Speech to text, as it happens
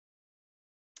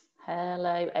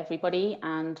Hello everybody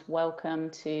and welcome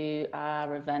to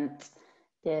our event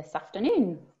this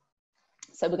afternoon.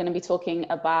 So we're going to be talking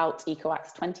about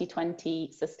EcoAct's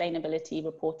 2020 Sustainability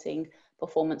Reporting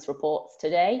Performance Reports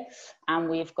today, and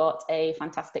we've got a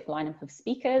fantastic lineup of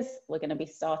speakers. We're going to be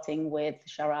starting with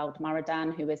Gerald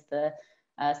Maradan, who is the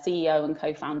CEO and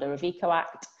co-founder of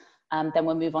EcoAct. Then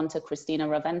we'll move on to Cristina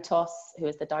Raventós, who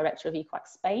is the director of EcoAct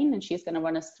Spain, and she's going to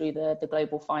run us through the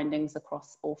global findings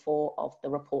across all 4 of the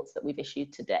reports that we've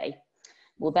issued today.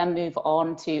 We'll then move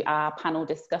on to our panel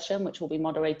discussion, which will be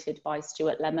moderated by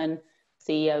Stuart Lemmon,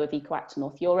 CEO of EcoAct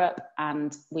North Europe,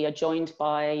 and we are joined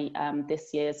by this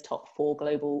year's top 4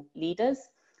 global leaders,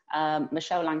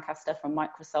 Michelle Lancaster from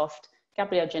Microsoft,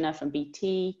 Gabrielle from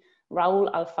BT, Raúl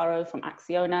Alfaro from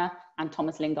Acciona, and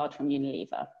Thomas Lingard from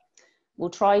Unilever. We'll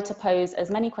try to pose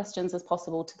as many questions as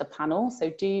possible to the panel,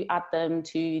 so do add them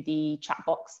to the chat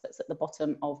box that's at the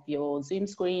bottom of your Zoom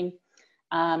screen.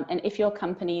 And if you're a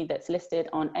company that's listed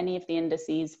on any of the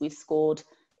indices we've scored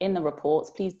in the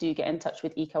reports, please do get in touch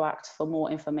with EcoAct for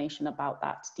more information about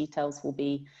that. Details will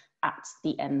be at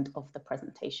the end of the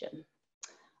presentation.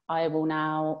 I will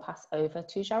now pass over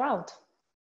to Gerald.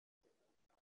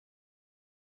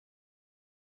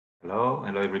 Hello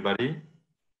everybody.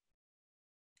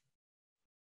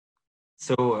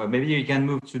 So maybe you can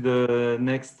move to the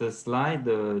next slide,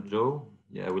 Joe.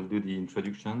 Yeah, I will do the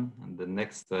introduction and the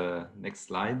next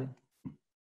slide.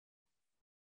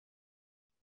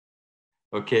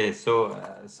 Okay, so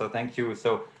thank you.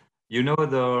 So you know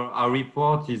our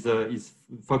report is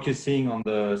focusing on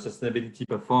the sustainability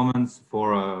performance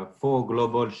for 4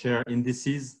 global share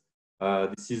indices.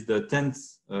 This is the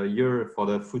 10th year for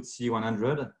the FTSE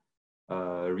 100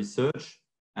 research.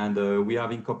 And we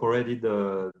have incorporated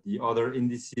the other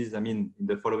indices, in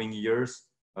the following years,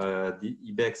 the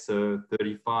IBEX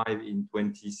 35 in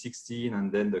 2016,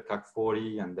 and then the CAC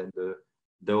 40, and then the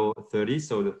Dow 30.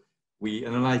 So we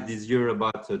analyzed this year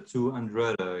about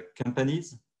 200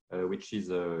 companies, which is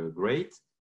great.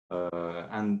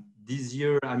 And this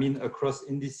year, across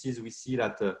indices, we see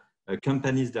that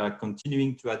companies that are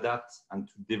continuing to adapt and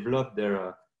to develop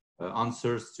their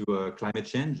answers to climate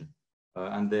change.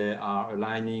 And they are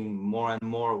aligning more and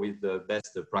more with the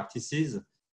best practices.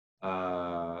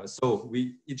 So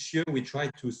each year we try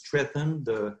to strengthen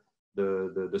the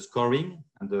scoring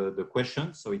and the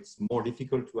questions, so it's more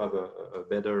difficult to have a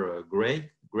better grade.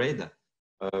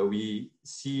 We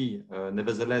see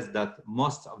nevertheless that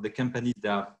most of the companies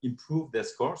that have improved their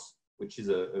scores, which is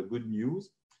a good news.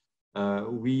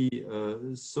 We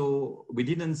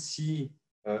didn't see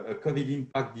a COVID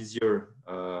impact this year.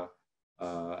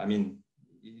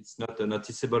 It's not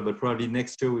noticeable, but probably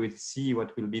next year we will see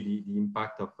what will be the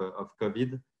impact of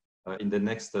COVID in the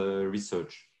next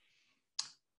research.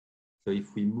 So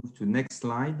if we move to next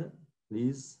slide,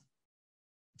 please.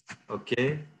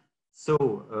 Okay, so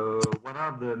what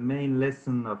are the main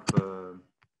lessons of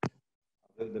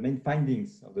the main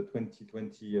findings of the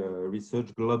 2020 research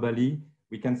globally?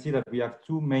 We can see that we have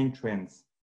 2 main trends.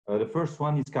 The first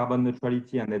one is carbon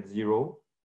neutrality and net zero.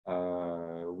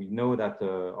 We know that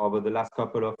over the last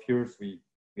couple of years, we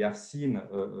have seen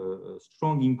a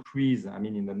strong increase,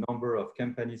 in the number of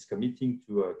companies committing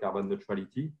to carbon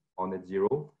neutrality or net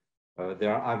zero. They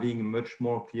are having much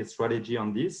more clear strategy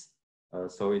on this.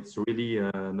 So it's really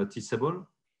noticeable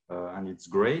and it's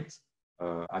great.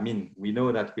 We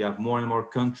know that we have more and more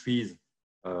countries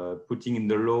putting in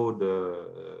the law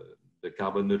the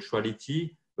carbon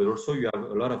neutrality, but also you have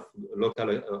a lot of local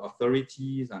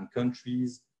authorities and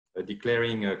countries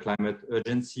declaring a climate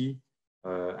urgency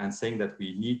and saying that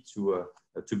we need to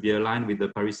be aligned with the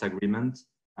Paris Agreement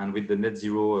and with the net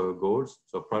zero goals.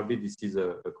 So probably this is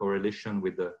a correlation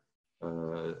with the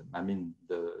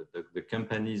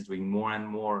companies doing more and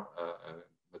more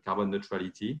carbon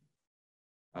neutrality.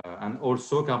 And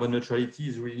also carbon neutrality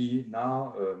is really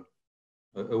now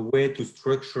a way to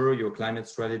structure your climate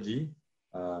strategy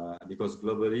because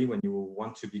globally, when you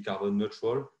want to be carbon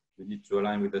neutral, you need to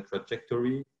align with the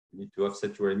trajectory. You need to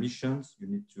offset your emissions. You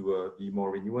need to be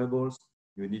more renewables.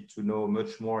 You need to know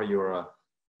much more your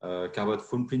carbon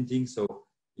footprinting. So,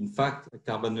 in fact,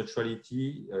 carbon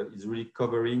neutrality is really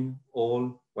covering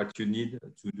all what you need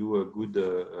to do a good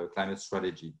climate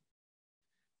strategy.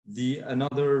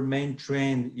 Another main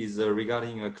trend is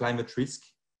regarding climate risk.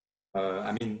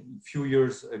 A few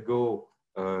years ago,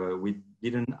 we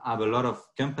didn't have a lot of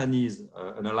companies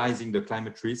analyzing the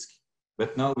climate risk.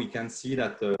 But now we can see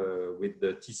that with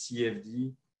the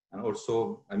TCFD, and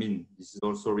also, this is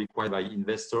also required by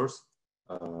investors,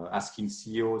 asking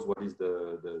CEOs what is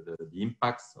the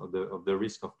impacts of the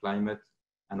risk of climate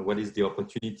and what is the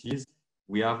opportunities.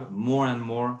 we have more and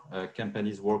more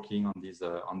companies working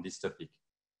on this topic.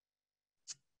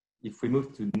 If we move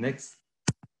to the next.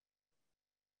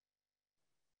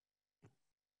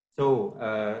 So,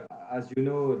 as you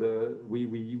know,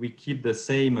 we keep the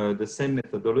same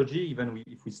methodology, even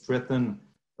if we strengthen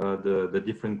the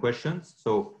different questions.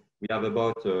 So we have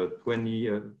about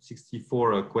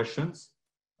 64 questions,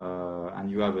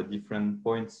 and you have different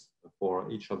points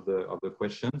for each of the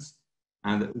questions.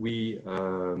 And we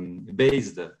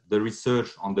based the research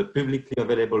on the publicly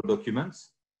available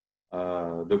documents.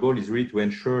 The goal is really to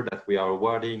ensure that we are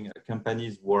awarding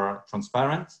companies who are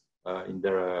transparent in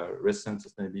their recent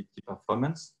sustainability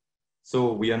performance.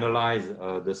 So we analyze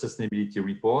the sustainability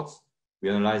reports, we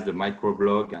analyze the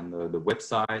microblog and the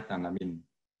website, and I mean,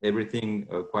 everything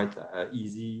quite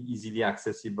easily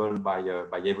accessible by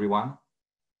everyone.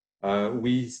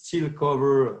 We still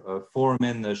cover 4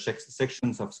 main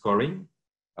sections of scoring: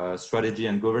 strategy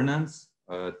and governance,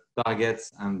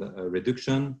 targets and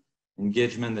reduction,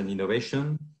 engagement and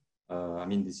innovation. I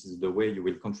mean, this is the way you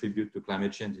will contribute to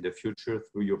climate change in the future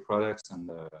through your products and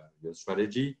your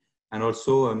strategy, and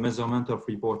also a measurement of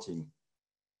reporting.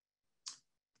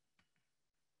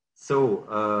 So,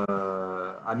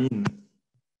 I mean,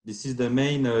 this is the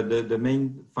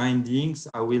main findings.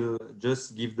 I will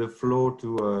just give the floor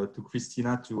to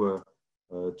Cristina to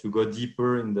go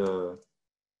deeper in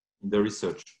the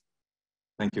research.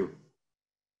 Thank you.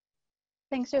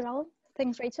 Thanks, Gerald.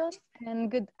 Thanks, Rachel,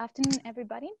 and good afternoon,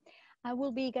 everybody. I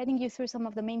will be guiding you through some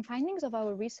of the main findings of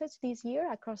our research this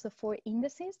year across the 4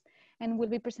 indices, and we'll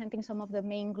be presenting some of the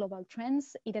main global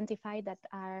trends identified that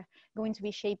are going to be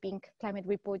shaping climate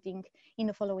reporting in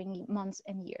the following months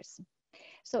and years.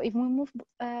 So if we move,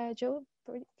 Joe,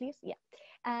 please, yeah.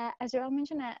 As Gerald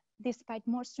mentioned, despite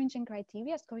more stringent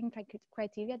criteria, scoring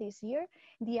criteria this year,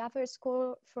 the average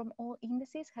score from all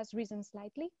indices has risen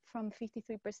slightly from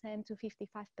 53% to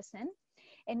 55%.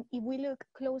 And if we look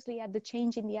closely at the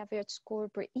change in the average score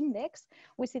per index,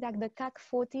 we see that the CAC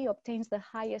 40 obtains the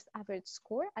highest average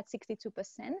score at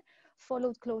 62%,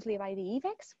 followed closely by the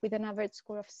IBEX with an average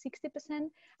score of 60%,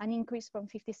 an increase from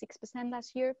 56%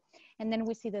 last year. And then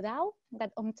we see the Dow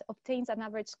that obtains an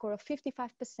average score of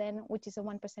 55%, which is a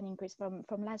 1% increase from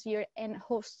last year, and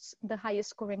hosts the highest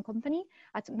scoring company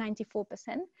at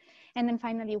 94%. And then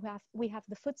finally, we have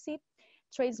the FTSE,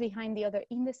 trades behind the other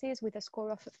indices with a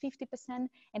score of 50%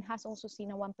 and has also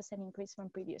seen a 1% increase from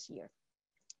previous year.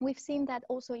 We've seen that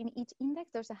also in each index,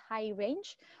 there's a high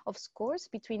range of scores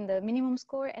between the minimum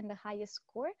score and the highest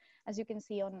score, as you can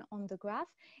see on the graph.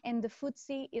 And the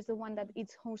FTSE is the one that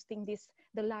is hosting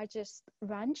the largest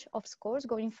range of scores,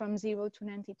 going from 0 to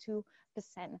 92%,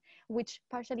 which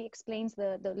partially explains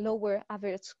the lower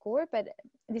average score, but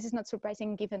this is not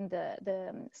surprising given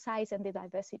the size and the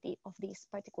diversity of this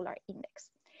particular index.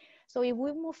 So if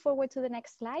we move forward to the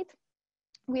next slide,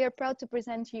 we are proud to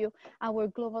present you our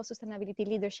Global Sustainability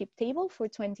Leadership Table for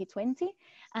 2020.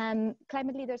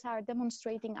 Climate leaders are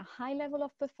demonstrating a high level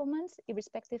of performance,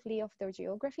 irrespectively of their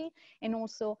geography, and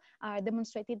also are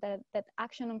demonstrating that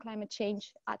action on climate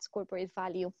change adds corporate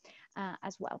value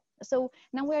as well. So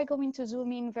now we are going to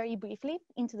zoom in very briefly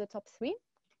into the top 3.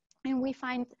 And we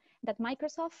find that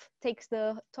Microsoft takes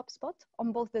the top spot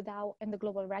on both the Dow and the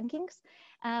global rankings.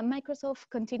 Microsoft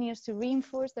continues to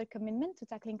reinforce their commitment to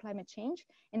tackling climate change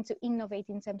and to innovate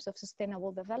in terms of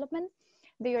sustainable development.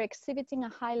 They are exhibiting a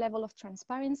high level of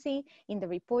transparency in the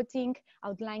reporting,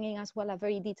 outlining as well a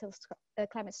very detailed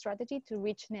climate strategy to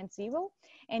reach net zero.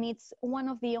 And it's one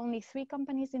of the only 3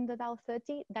 companies in the Dow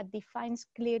 30 that defines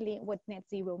clearly what net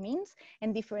zero means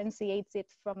and differentiates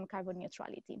it from carbon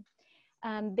neutrality.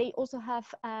 They also have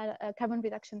a carbon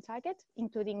reduction target,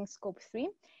 including scope 3,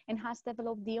 and has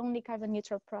developed the only carbon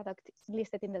neutral product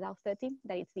listed in the Dow 30,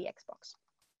 that is the Xbox.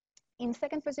 In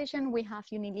second position, we have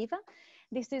Unilever.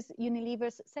 This is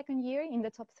Unilever's 2nd year in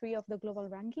the top 3 of the global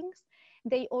rankings.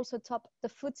 They also top the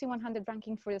FTSE 100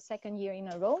 ranking for the 2nd year in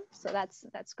a row, so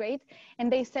that's great.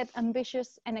 And they set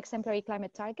ambitious and exemplary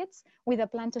climate targets with a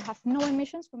plan to have no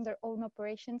emissions from their own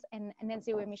operations and net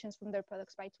zero emissions from their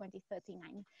products by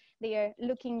 2039. They are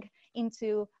looking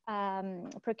into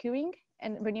procuring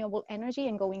renewable energy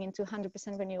and going into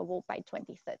 100% renewable by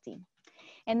 2030.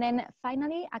 And then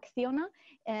finally, Acciona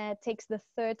takes the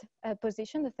 3rd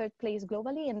position, the 3rd place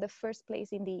globally, and the 1st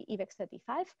place in the IBEX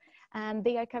 35. And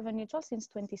they are carbon neutral since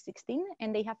 2016,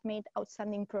 and they have made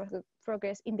outstanding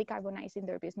progress in decarbonizing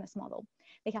their business model.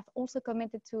 They have also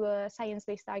committed to a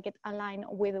science-based target aligned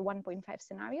with a 1.5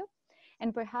 scenario.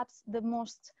 And perhaps the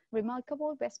most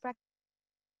remarkable best practice,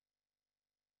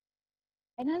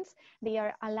 they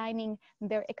are aligning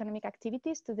their economic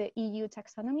activities to the EU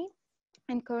taxonomy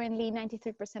And currently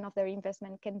 93% of their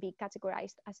investment can be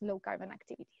categorized as low carbon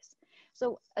activities.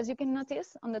 So as you can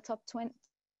notice on the top 20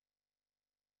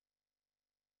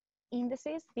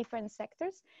 indices, different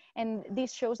sectors, and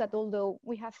this shows that although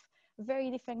we have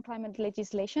very different climate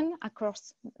legislation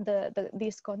across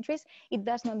these countries, it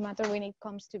does not matter when it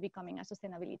comes to becoming a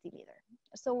sustainability leader.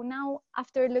 So now,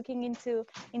 after looking into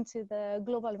the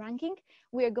global ranking,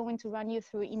 we are going to run you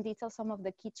through in detail some of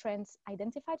the key trends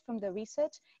identified from the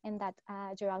research and that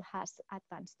Gerald has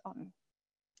advanced on.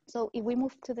 So if we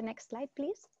move to the next slide,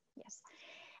 please. Yes.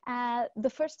 The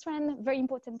first trend, very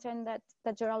important trend that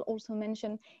Gerald also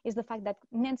mentioned, is the fact that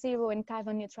net zero and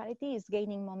carbon neutrality is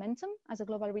gaining momentum as a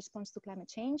global response to climate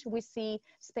change. We see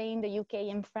Spain, the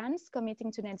UK, and France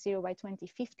committing to net zero by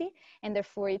 2050, and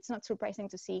therefore it's not surprising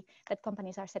to see that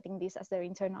companies are setting this as their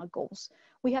internal goals.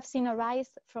 We have seen a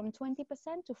rise from 20%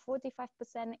 to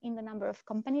 45% in the number of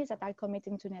companies that are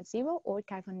committing to net zero or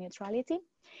carbon neutrality.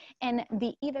 And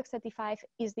the IBEX 35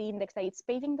 is the index that is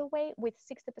paving the way, with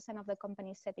 60% of the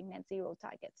companies setting net zero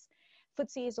targets.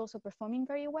 FTSE is also performing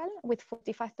very well, with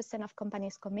 45% of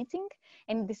companies committing,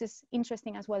 and this is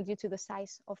interesting as well due to the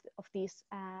size of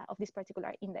this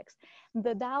particular index.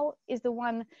 The Dow is the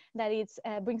one that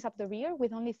brings up the rear,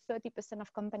 with only 30%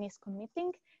 of companies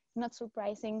committing. Not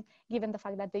surprising, given the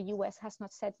fact that the US has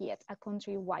not set yet a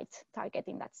country-wide target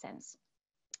in that sense.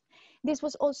 This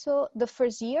was also the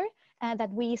first year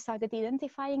that we started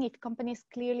identifying if companies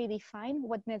clearly define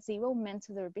what net zero meant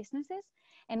to their businesses.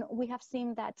 And we have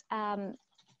seen that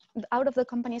out of the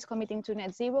companies committing to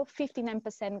net zero,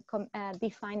 59%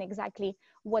 define exactly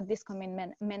what this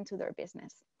commitment meant to their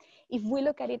business. If we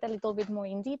look at it a little bit more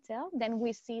in detail, then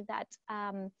we see that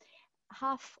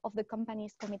half of the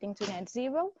companies committing to net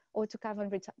zero or to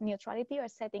carbon neutrality are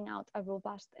setting out a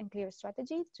robust and clear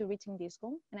strategy to reaching this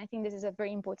goal. And I think this is a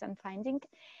very important finding.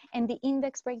 And the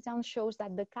index breakdown shows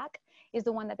that the CAC is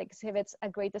the one that exhibits a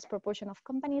greatest proportion of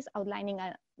companies outlining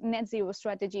a net zero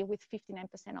strategy, with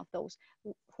 59% of those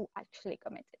who actually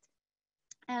committed.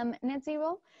 Net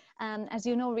zero, as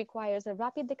you know, requires a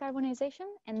rapid decarbonization,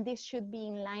 and this should be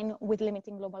in line with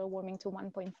limiting global warming to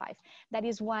 1.5. That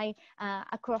is why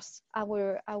across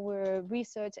our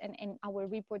research and our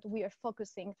report, we are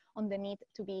focusing on the need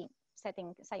to be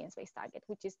setting science-based target,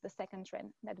 which is the second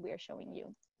trend that we are showing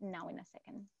you now in a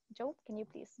second. Joe, can you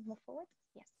please move forward?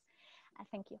 Yes.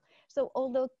 Thank you. So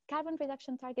although carbon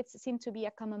reduction targets seem to be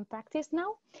a common practice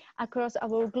now, across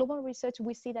our global research,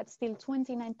 we see that still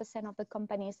 29% of the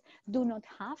companies do not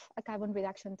have a carbon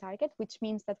reduction target, which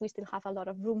means that we still have a lot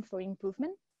of room for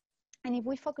improvement. And if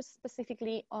we focus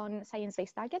specifically on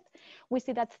science-based target, we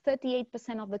see that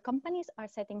 38% of the companies are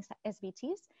setting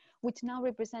SBTs, which now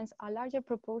represents a larger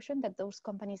proportion than those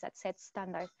companies that set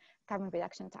standard carbon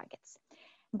reduction targets.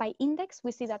 By index,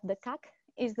 we see that the CAC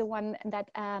is the one that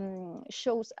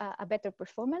shows a better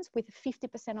performance, with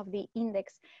 50% of the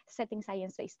index setting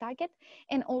science-based target.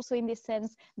 And also in this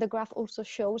sense, the graph also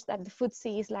shows that the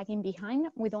FTSE is lagging behind,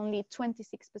 with only 26%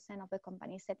 of the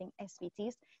companies setting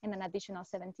SBTs and an additional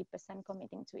 70%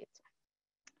 committing to it.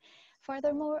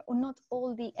 Furthermore, not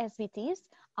all the SBTs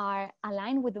are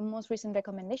aligned with the most recent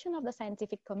recommendation of the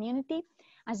scientific community.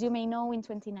 As you may know, in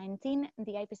 2019,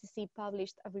 the IPCC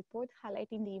published a report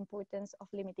highlighting the importance of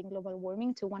limiting global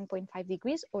warming to 1.5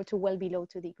 degrees or to well below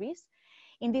 2 degrees.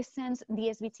 In this sense, the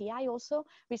SBTi also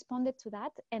responded to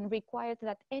that and required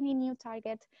that any new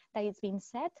target that is being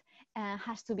set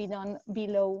has to be done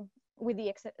below with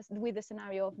the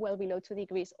scenario of well below 2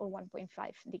 degrees or 1.5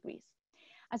 degrees.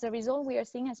 As a result, we are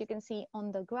seeing, as you can see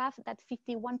on the graph, that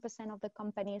 51% of the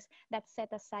companies that set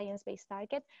a science-based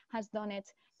target has done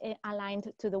it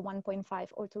aligned to the 1.5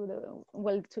 or to the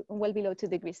well below 2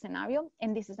 degrees scenario.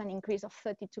 And this is an increase of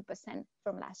 32%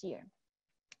 from last year.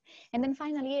 And then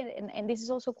finally, and this is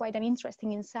also quite an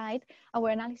interesting insight, our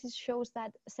analysis shows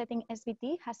that setting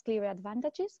SBT has clear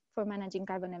advantages for managing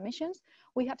carbon emissions.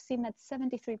 We have seen that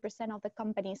 73% of the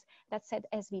companies that set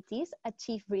SBTs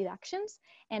achieve reductions.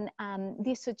 And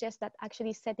this suggests that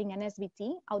actually setting an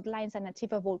SBT outlines an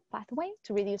achievable pathway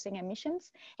to reducing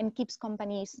emissions and keeps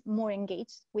companies more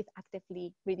engaged with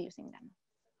actively reducing them.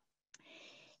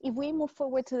 If we move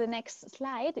forward to the next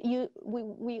slide,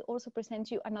 we also present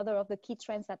you another of the key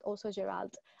trends that also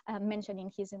Gerald mentioned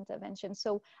in his intervention.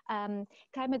 So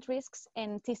climate risks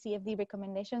and TCFD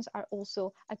recommendations are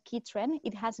also a key trend.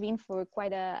 It has been for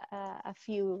quite a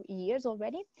few years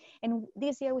already. And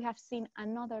this year we have seen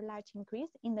another large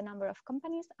increase in the number of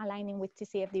companies aligning with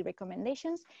TCFD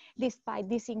recommendations, despite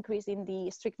this increase in the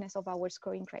strictness of our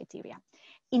scoring criteria,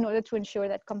 in order to ensure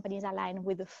that companies align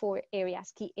with the four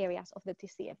areas, key areas of the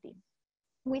TCFD.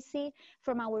 We see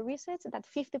from our research that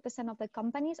 50% of the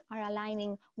companies are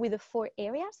aligning with the 4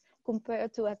 areas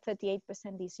compared to a 38%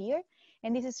 this year.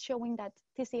 And this is showing that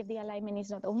TCFD alignment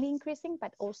is not only increasing,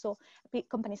 but also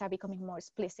companies are becoming more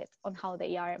explicit on how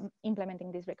they are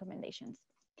implementing these recommendations.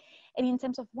 And in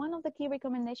terms of one of the key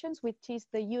recommendations, which is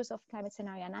the use of climate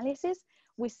scenario analysis,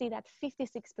 we see that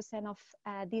 56% of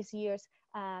this year's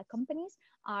companies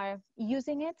are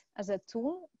using it as a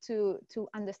tool to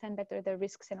understand better their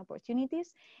risks and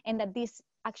opportunities, and that this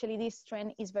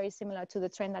trend is very similar to the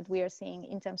trend that we are seeing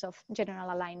in terms of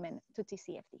general alignment to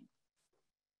TCFD.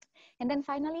 And then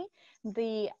finally,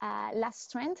 the last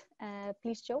trend,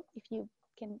 please Joe, if you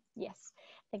can, yes,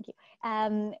 thank you.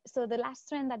 So the last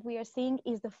trend that we are seeing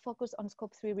is the focus on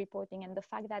Scope 3 reporting, and the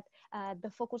fact that the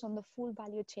focus on the full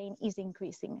value chain is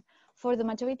increasing. For the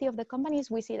majority of the companies,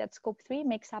 we see that Scope 3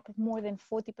 makes up more than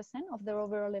 40% of their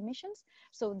overall emissions.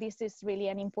 So this is really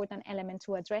an important element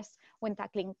to address when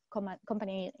tackling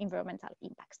company environmental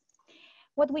impacts.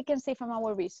 What we can say from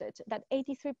our research, that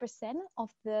 83% of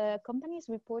the companies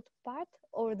report part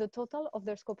or the total of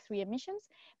their Scope 3 emissions.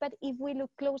 But if we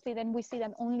look closely, then we see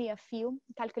that only a few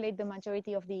calculate the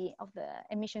majority of the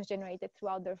emissions generated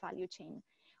throughout their value chain.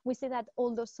 We see that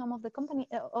although some of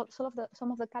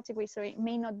the categories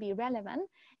may not be relevant,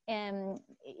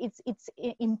 it's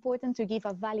important to give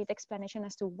a valid explanation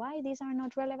as to why these are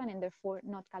not relevant and therefore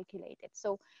not calculated.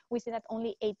 So we see that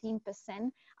only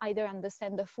 18% either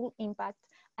understand the full impact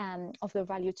of the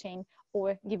value chain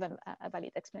or give a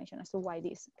valid explanation as to why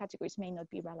these categories may not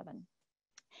be relevant.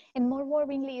 And more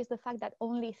worryingly is the fact that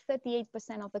only 38%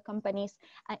 of the companies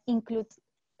include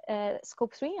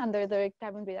Scope 3 under their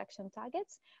carbon reduction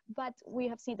targets, but we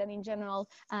have seen that in general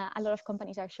a lot of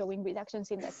companies are showing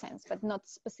reductions in that sense, but not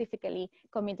specifically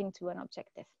committing to an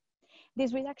objective.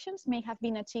 These reductions may have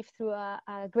been achieved through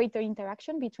a greater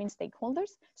interaction between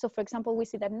stakeholders. So for example, we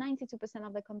see that 92%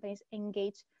 of the companies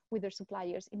engage with their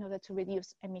suppliers in order to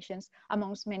reduce emissions,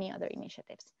 amongst many other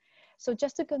initiatives. So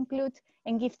just to conclude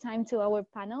and give time to our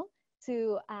panel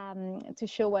to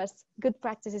show us good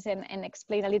practices and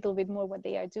explain a little bit more what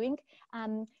they are doing,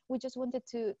 we just wanted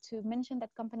to mention that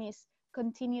companies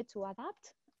continue to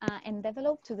adapt and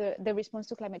develop to the response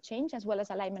to climate change, as well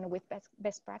as alignment with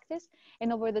best practice.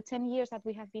 And over the 10 years that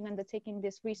we have been undertaking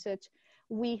this research,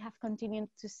 we have continued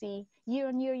to see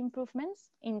year-on-year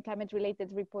improvements in climate-related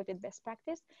reported best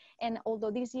practice. And although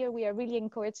this year we are really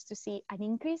encouraged to see an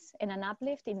increase and an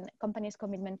uplift in companies'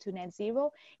 commitment to net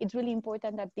zero, it's really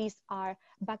important that these are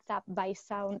backed up by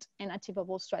sound and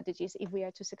achievable strategies if we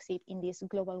are to succeed in this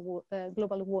global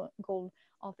goal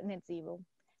of net zero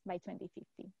by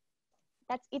 2050.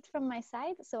 That's it from my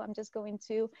side. So I'm just going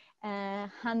to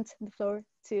hand the floor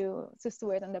to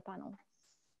Stuart on the panel.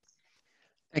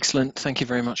 Excellent. Thank you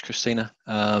very much, Cristina.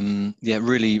 Yeah,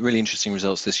 really interesting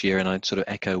results this year. And I'd sort of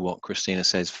echo what Cristina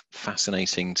says.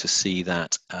 Fascinating to see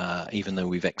that even though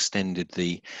we've extended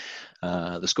the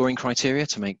scoring criteria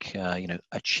to make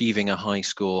achieving a high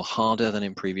score harder than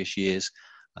in previous years,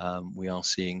 we are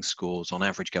seeing scores on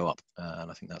average go up.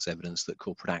 And I think that's evidence that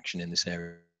corporate action in this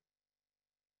area.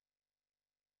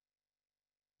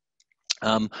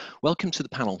 Welcome to the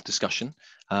panel discussion.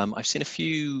 I've seen a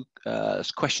few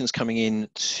questions coming in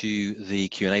to the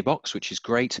Q&A box, which is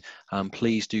great.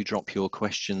 Please do drop your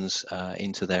questions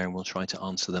into there, and we'll try to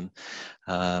answer them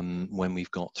when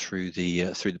we've got through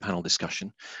the panel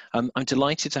discussion. I'm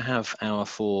delighted to have our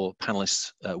 4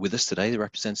 panelists with us today, the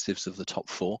representatives of the top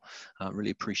 4.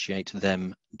 Really appreciate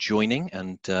them joining,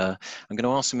 and I'm going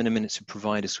to ask them in a minute to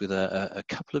provide us with a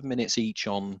couple of minutes each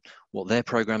on what their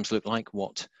programs look like,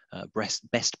 what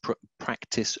best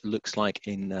practice looks like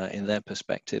in their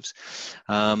perspectives,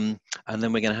 and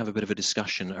then we're going to have a bit of a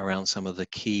discussion around some of the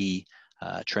key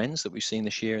trends that we've seen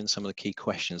this year and some of the key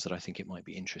questions that I think it might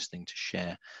be interesting to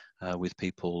share with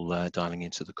people dialing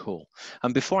into the call.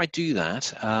 And before I do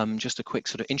that, just a quick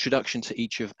sort of introduction to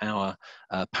each of our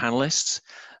panelists.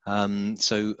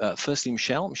 So firstly,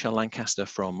 Michelle Lancaster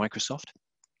from Microsoft,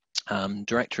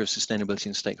 Director of Sustainability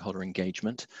and Stakeholder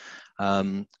Engagement,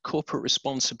 Corporate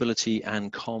Responsibility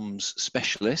and Comms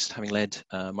Specialist, having led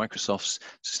Microsoft's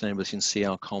Sustainability and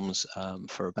CR Comms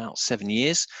for about 7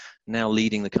 years, now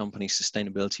leading the company's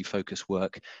sustainability focused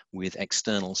work with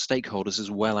external stakeholders, as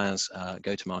well as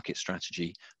go-to-market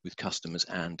strategy with customers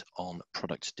and on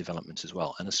product development as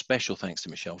well. And a special thanks to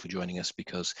Michelle for joining us,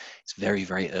 because it's very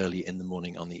early in the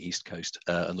morning on the East Coast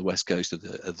and the West Coast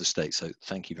of the state. So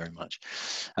thank you very much.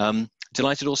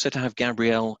 Delighted also to have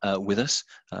Gabrielle with us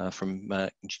from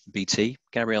BT.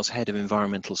 Gabrielle's Head of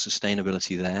Environmental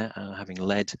Sustainability there, having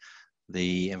led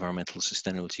the environmental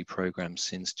sustainability program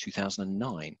since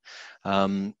 2009.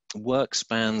 Work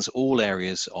spans all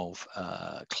areas of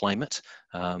climate,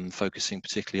 focusing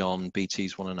particularly on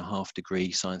BT's 1.5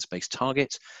 degree science-based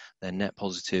target, their net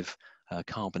positive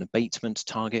carbon abatement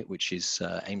target, which is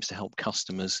aims to help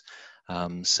customers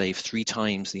save 3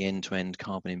 times the end-to-end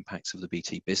carbon impacts of the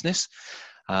BT business.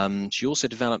 She also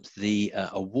developed the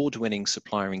award-winning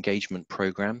supplier engagement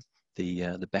program,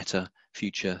 the Better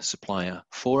Future Supplier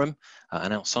Forum,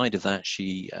 and outside of that,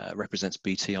 she represents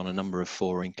BT on a number of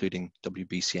fora, including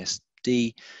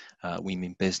WBCSD, We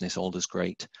Mean Business, Alders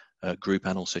Great Group,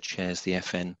 and also chairs the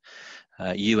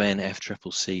UN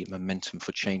FCCC Momentum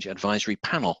for Change Advisory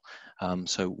Panel.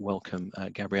 So welcome,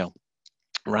 Gabrielle.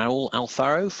 Raúl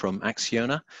Alfaro from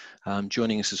Acciona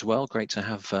joining us as well. Great to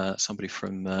have somebody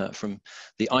from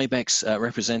the IBEX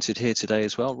represented here today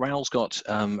as well. Raúl's got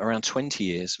around 20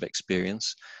 years of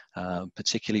experience,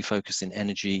 particularly focused in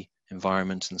energy,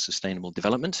 environment and sustainable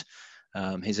development.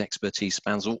 His expertise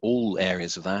spans all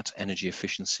areas of that: energy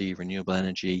efficiency, renewable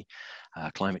energy,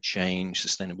 climate change,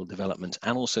 sustainable development,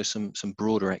 and also some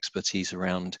broader expertise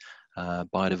around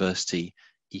biodiversity,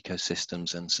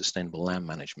 ecosystems and sustainable land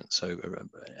management. So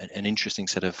an interesting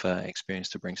set of experience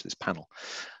to bring to this panel.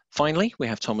 Finally, we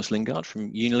have Thomas Lingard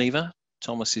from Unilever.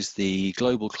 Thomas is the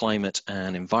Global Climate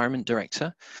and Environment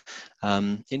Director.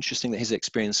 Interesting that his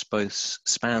experience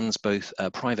spans both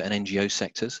private and NGO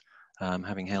sectors,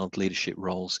 having held leadership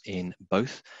roles in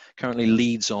both. Currently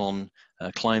leads on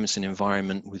climate and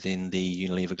environment within the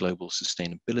Unilever Global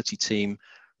Sustainability Team,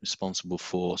 responsible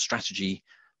for strategy,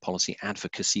 policy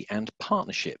advocacy and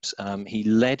partnerships. He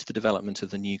led the development of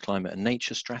the new climate and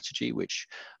nature strategy, which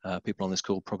people on this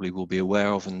call probably will be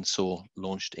aware of and saw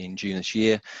launched in June this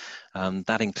year.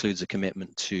 That includes a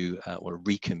commitment to, or a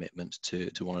recommitment to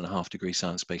 1.5 degree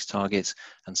science-based targets,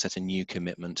 and set a new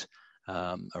commitment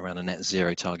around a net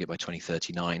zero target by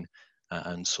 2039,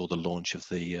 and saw the launch of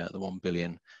the €1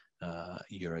 billion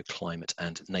Climate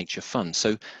and Nature Fund.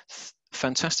 So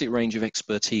fantastic range of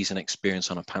expertise and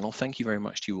experience on a panel. Thank you very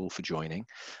much to you all for joining.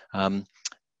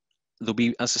 There'll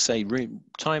be, as I say,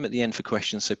 time at the end for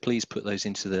questions, so please put those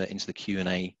into the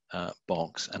Q&A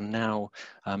box. And now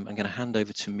I'm going to hand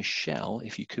over to Michelle.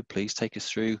 If you could please take us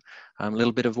through a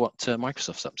little bit of what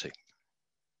Microsoft's up to.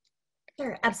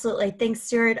 Sure, absolutely. Thanks,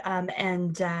 Stuart.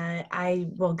 I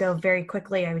will go very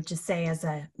quickly. I would just say, as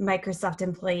a Microsoft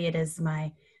employee, it is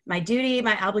my duty,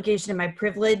 my obligation, and my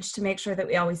privilege to make sure that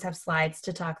we always have slides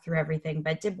to talk through everything,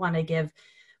 but did want to give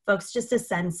folks just a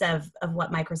sense of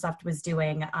what Microsoft was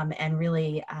doing, and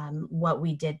really what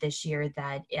we did this year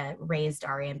that raised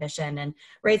our ambition and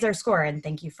raised our score. And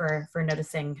thank you for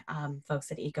noticing,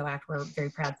 folks at EcoAct. We're very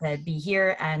proud to be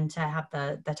here and to have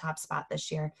the top spot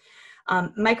this year.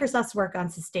 Microsoft's work on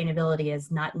sustainability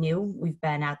is not new. We've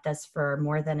been at this for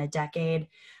more than a decade.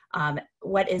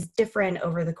 What is different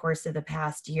over the course of the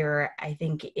past year, I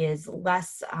think, is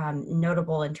less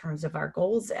notable in terms of our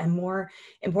goals and more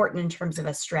important in terms of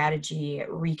a strategy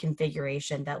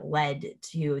reconfiguration that led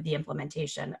to the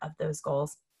implementation of those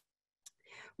goals.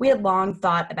 We had long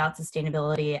thought about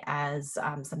sustainability as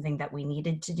something that we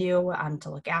needed to do to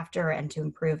look after and to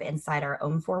improve inside our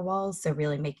own 4 walls. So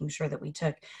really making sure that we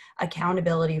took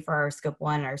accountability for our Scope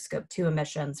 1 and our Scope 2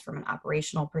 emissions from an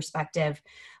operational perspective.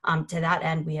 To that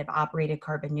end, we have operated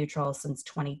carbon neutral since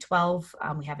 2012.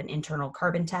 We have an internal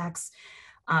carbon tax.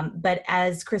 But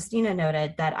as Cristina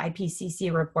noted, that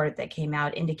IPCC report that came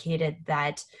out indicated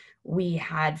that we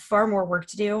had far more work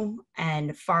to do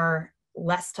and far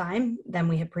less time than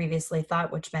we had previously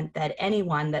thought, which meant that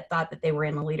anyone that thought that they were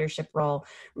in a leadership role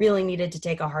really needed to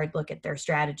take a hard look at their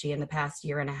strategy in the past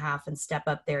year and a half and step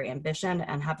up their ambition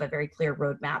and have a very clear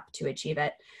roadmap to achieve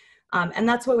it. And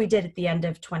that's what we did at the end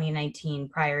of 2019,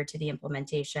 prior to the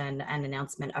implementation and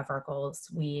announcement of our goals.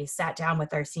 We sat down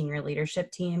with our senior leadership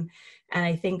team, and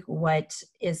I think what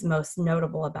is most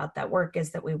notable about that work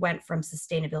is that we went from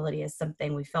sustainability as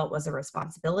something we felt was a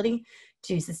responsibility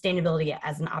to sustainability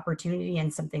as an opportunity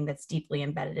and something that's deeply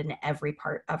embedded in every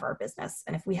part of our business.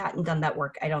 And if we hadn't done that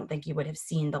work, I don't think you would have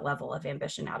seen the level of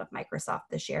ambition out of Microsoft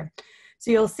this year. So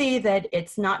you'll see that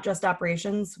it's not just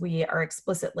operations. We are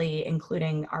explicitly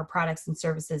including our products and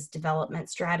services development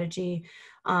strategy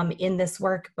in this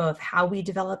work, both how we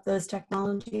develop those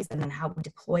technologies and then how we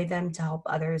deploy them to help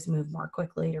others move more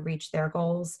quickly to reach their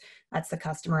goals. That's the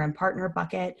customer and partner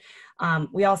bucket.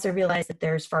 We also realize that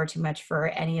there's far too much for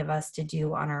any of us to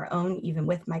do on our own, even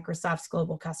with Microsoft's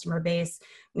global customer base.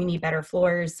 We need better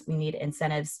floors. We need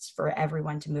incentives for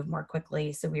everyone to move more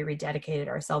quickly. So we rededicated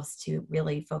ourselves to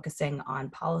really focusing on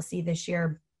policy this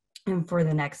year and for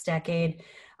the next decade.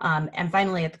 And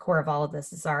finally, at the core of all of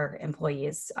this is our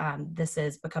employees. This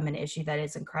has become an issue that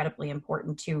is incredibly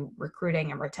important to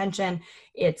recruiting and retention.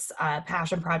 It's a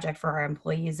passion project for our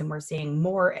employees, and we're seeing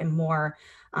more and more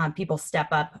people step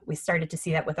up. We started to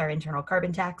see that with our internal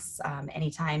carbon tax.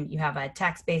 Anytime you have a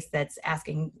tax base that's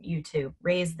asking you to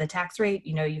raise the tax rate,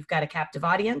 you know you've got a captive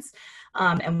audience.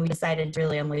 And we decided to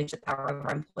really unleash the power of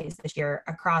our employees this year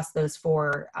across those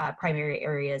four primary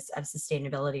areas of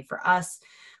sustainability for us,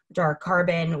 which are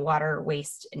carbon, water,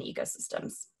 waste, and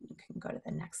ecosystems. You can go to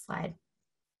the next slide.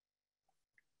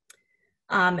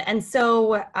 And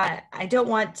so I don't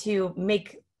want to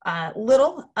make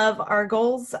little of our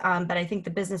goals, but I think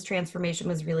the business transformation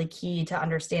was really key to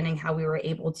understanding how we were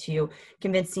able to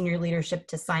convince senior leadership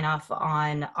to sign off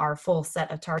on our full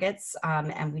set of targets.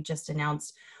 And we just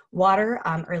announced water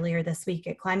earlier this week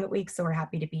at Climate Week, so we're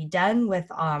happy to be done with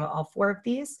all four of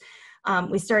these.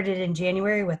 We started in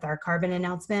January with our carbon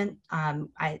announcement.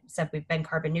 I said we've been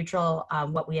carbon neutral.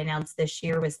 What we announced this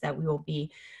year was that we will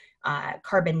be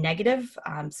carbon negative,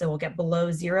 so we'll get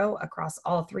below zero across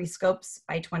all three scopes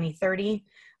by 2030.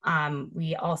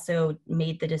 We also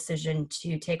made the decision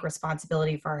to take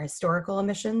responsibility for our historical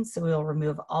emissions, so we will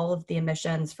remove all of the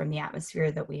emissions from the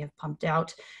atmosphere that we have pumped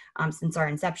out since our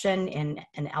inception in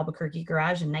an Albuquerque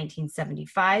garage in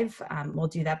 1975. We'll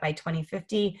do that by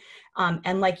 2050.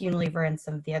 And like Unilever and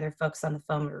some of the other folks on the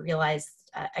phone, we realized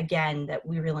again that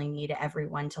we really need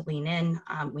everyone to lean in.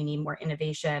 We need more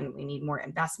innovation. We need more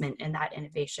investment in that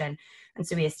innovation. And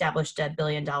so we established a $1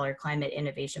 billion climate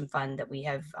innovation fund that we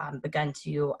have begun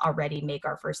to already make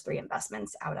our first 3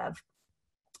 investments out of.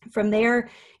 From there,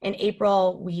 in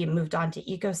April, we moved on to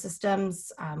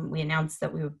ecosystems. We announced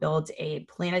that we would build a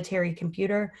planetary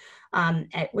computer,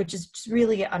 which is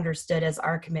really understood as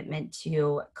our commitment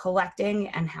to collecting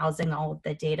and housing all of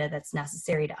the data that's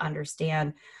necessary to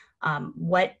understand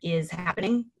what is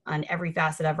happening on every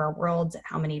facet of our world,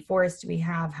 how many forests do we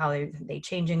have, how are they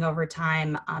changing over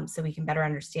time, so we can better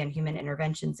understand human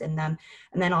interventions in them,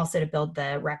 and then also to build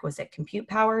the requisite compute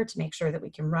power to make sure that we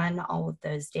can run all of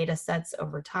those data sets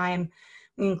over time.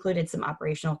 We included some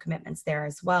operational commitments there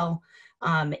as well.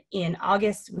 In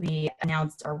August, we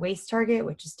announced our waste target,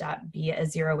 which is to be a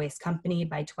zero waste company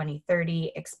by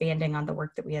 2030, expanding on the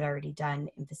work that we had already done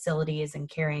in facilities and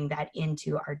carrying that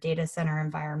into our data center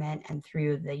environment and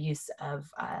through the use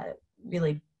of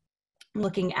really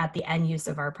looking at the end use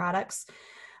of our products.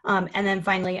 And then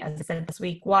finally, as I said this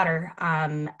week, water,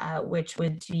 which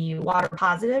would be water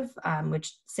positive,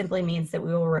 which simply means that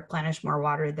we will replenish more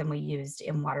water than we used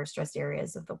in water stressed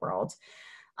areas of the world.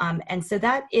 And so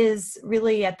that is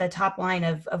really at the top line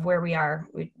of where we are.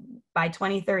 By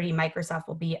 2030, Microsoft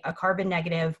will be a carbon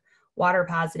negative, water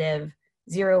positive,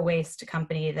 zero waste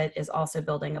company that is also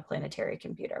building a planetary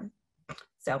computer.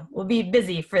 So we'll be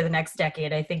busy for the next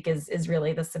decade, I think is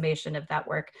really the summation of that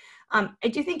work. I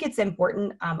do think it's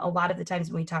important. A lot of the times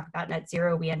when we talk about net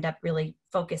zero, we end up really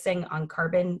focusing on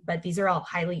carbon, but these are all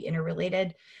highly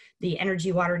interrelated. The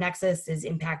energy water nexus is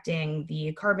impacting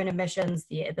the carbon emissions,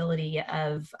 the ability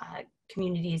of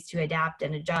communities to adapt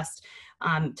and adjust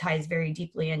ties very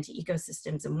deeply into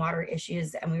ecosystems and water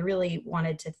issues. And we really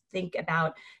wanted to think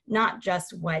about not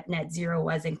just what net zero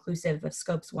was inclusive of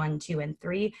scopes 1, 2, and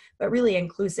 3, but really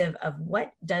inclusive of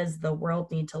what does the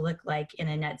world need to look like in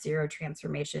a net zero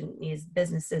transformation. It needs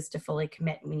businesses to fully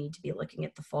commit, and we need to be looking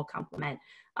at the full complement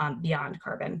beyond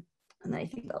carbon. And then I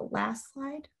think the last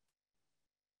slide.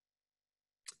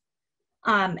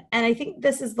 And I think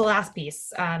this is the last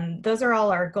piece. Those are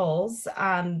all our goals,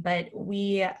 but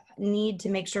we need to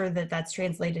make sure that that's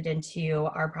translated into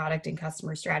our product and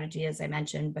customer strategy, as I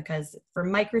mentioned, because for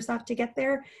Microsoft to get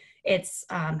there, it's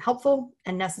helpful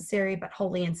and necessary, but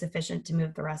wholly insufficient to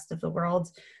move the rest of the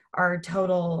world. Our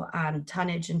total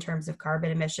tonnage in terms of carbon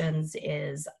emissions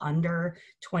is under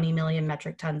 20 million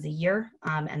metric tons a year,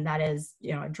 and that is,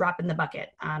 a drop in the bucket.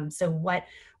 So what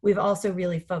we've also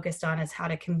really focused on is how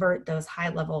to convert those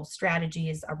high-level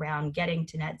strategies around getting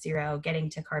to net zero, getting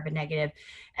to carbon negative,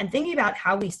 and thinking about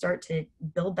how we start to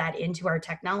build that into our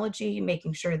technology,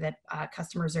 making sure that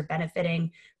customers are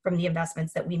benefiting from the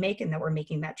investments that we make and that we're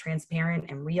making that transparent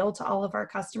and real to all of our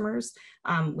customers.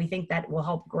 We think that will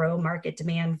help grow market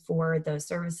demand for those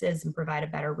services and provide a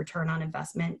better return on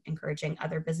investment, encouraging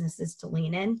other businesses to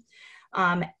lean in.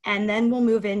 And then we'll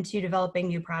move into developing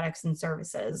new products and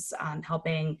services,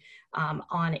 helping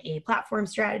on a platform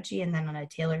strategy and then on a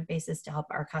tailored basis to help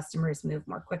our customers move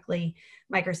more quickly.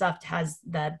 Microsoft has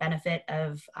the benefit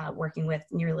of working with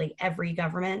nearly every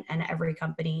government and every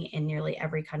company in nearly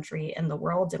every country in the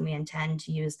world, and we intend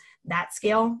to use that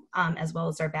scale as well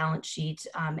as our balance sheet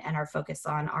and our focus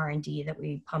on R&D that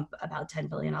we pump about $10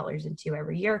 billion into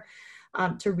every year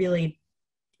to really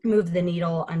move the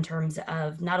needle in terms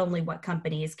of not only what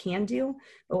companies can do,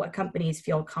 but what companies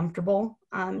feel comfortable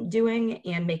doing,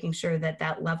 and making sure that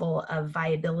that level of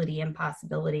viability and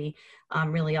possibility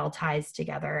really all ties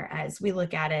together. As we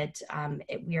look at it,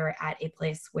 we are at a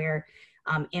place where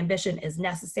ambition is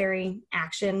necessary,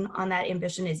 action on that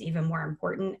ambition is even more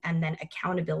important, and then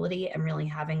accountability and really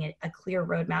having a clear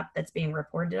roadmap that's being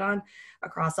reported on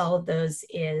across all of those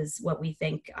is what we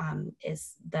think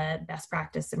is the best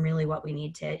practice, and really what we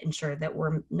need to ensure that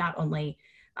we're not only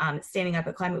standing up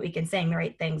at Climate Week and saying the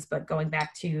right things, but going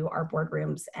back to our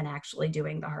boardrooms and actually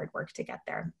doing the hard work to get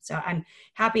there. So I'm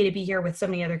happy to be here with so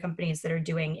many other companies that are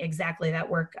doing exactly that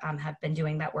work, have been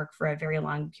doing that work for a very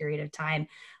long period of time.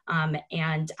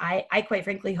 And I quite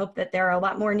frankly hope that there are a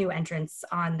lot more new entrants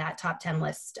on that top 10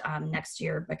 list next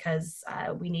year, because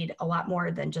we need a lot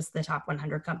more than just the top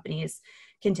 100 companies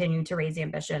continue to raise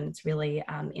ambition. It's really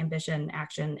ambition,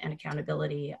 action, and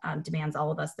accountability demands all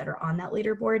of us that are on that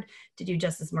leaderboard to do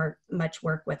just as much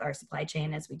work with our supply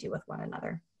chain as we do with one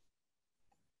another.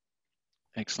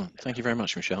 Excellent. Thank you very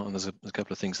much, Michelle. And there's a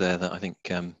couple of things there that I think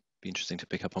be interesting to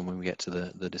pick up on when we get to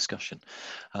the discussion.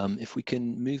 If we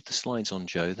can move the slides on,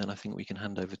 Joe, then I think we can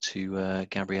hand over to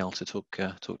Gabrielle to talk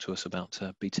to us about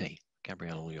BT.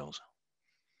 Gabrielle, all yours.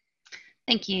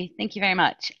 Thank you. Thank you very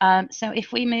much. So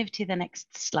if we move to the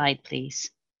next slide, please.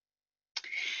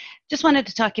 Just wanted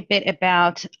to talk a bit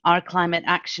about our climate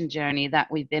action journey that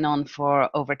we've been on for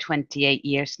over 28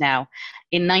 years now.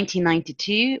 In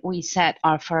 1992, we set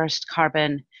our first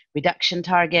carbon reduction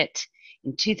target.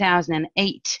 In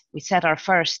 2008, we set our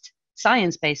first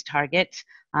science-based target,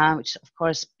 which of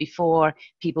course before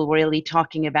people were really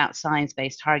talking about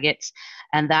science-based targets,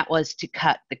 and that was to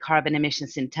cut the carbon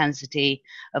emissions intensity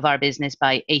of our business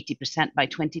by 80% by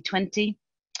 2020.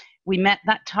 We met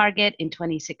that target in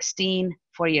 2016,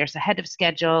 4 years ahead of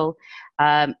schedule.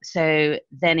 So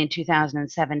then in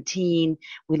 2017,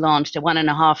 we launched a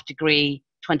 1.5 degree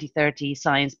 2030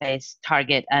 science-based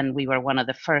target, and we were one of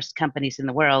the first companies in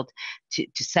the world to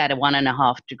set a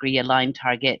 1.5 degree aligned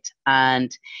target.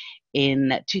 And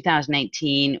in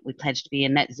 2018, we pledged to be a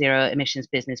net zero emissions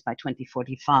business by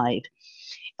 2045.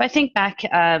 If I think back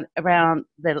around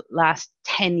the last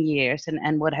 10 years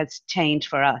and what has changed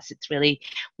for us, it's really,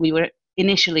 we were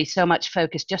initially so much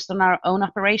focused just on our own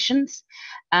operations.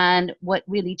 And what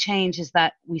really changed is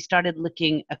that we started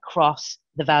looking across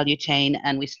the value chain,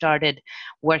 and we started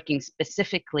working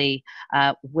specifically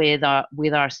with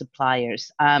our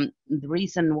suppliers. The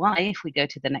reason why, if we go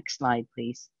to the next slide,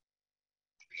 please.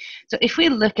 So if we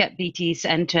look at BT's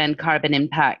end-to-end carbon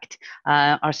impact,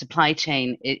 our supply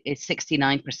chain is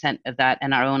 69% of that,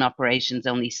 and our own operations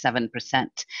only 7%.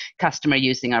 Customer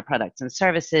using our products and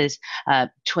services,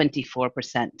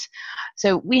 24%.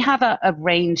 So we have a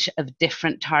range of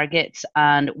different targets,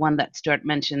 and one that Stuart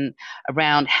mentioned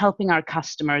around helping our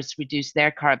customers reduce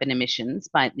their carbon emissions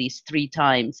by at least 3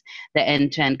 times the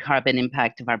end-to-end carbon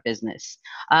impact of our business.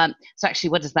 So actually,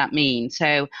 what does that mean?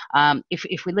 So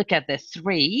if we look at the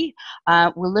 3,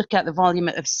 we'll look at the volume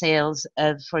of sales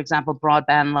of, for example,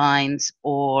 broadband lines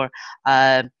or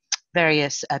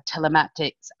various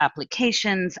telematics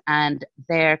applications and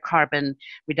their carbon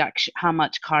reduction, how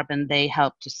much carbon they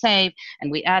help to save. And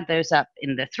we add those up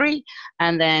in the 3.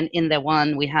 And then in the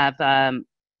 1, we have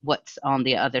what's on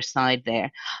the other side there.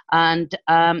 And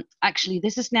actually,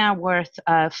 this is now worth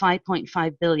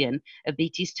 5.5 billion of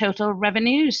BT's total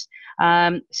revenues.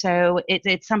 So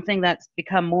it's something that's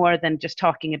become more than just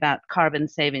talking about carbon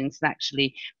savings and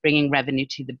actually bringing revenue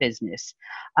to the business.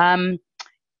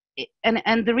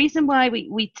 And the reason why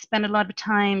we spend a lot of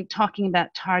time talking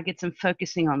about targets and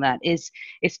focusing on that is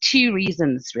 2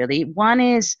 reasons, really. One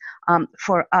is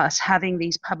for us, having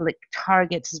these public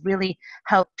targets has really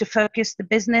helped to focus the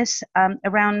business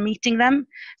around meeting them.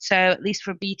 So at least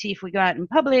for BT, if we go out in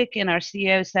public and our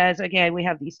CEO says, okay, we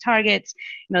have these targets,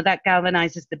 you know, that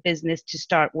galvanizes the business to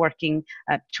start working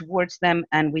towards them.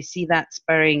 And we see that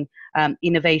spurring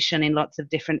innovation in lots of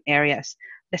different areas.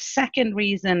 The second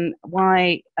reason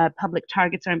why public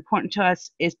targets are important to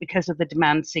us is because of the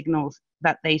demand signals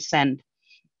that they send.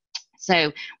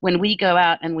 So when we go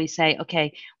out and we say,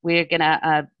 okay, we're going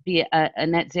to be a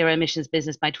net zero emissions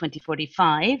business by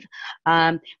 2045,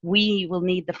 we will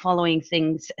need the following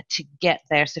things to get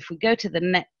there. So if we go to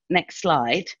the next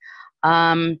slide,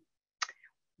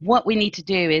 what we need to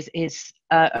do is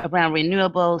around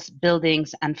renewables,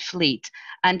 buildings, and fleet.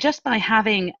 And just by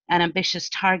having an ambitious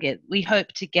target, we hope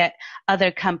to get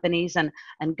other companies and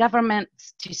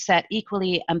governments to set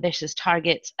equally ambitious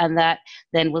targets, and that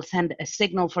then will send a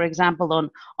signal, for example,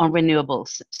 on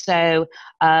renewables. So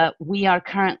we are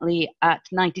currently at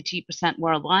 92%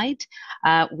 worldwide.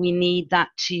 We need that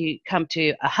to come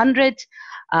to 100.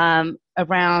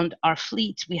 Around our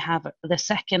fleet, we have the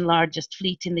second largest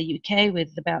fleet in the UK with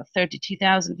about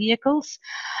 32,000 vehicles.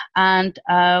 And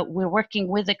we're working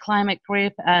with the climate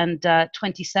group and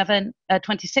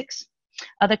 26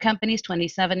 other companies,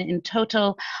 27 in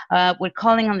total. We're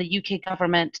calling on the UK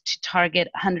government to target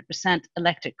 100%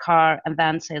 electric car and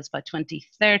van sales by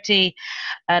 2030,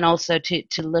 and also to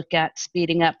look at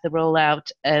speeding up the rollout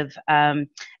of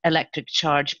electric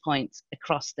charge points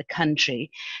across the country.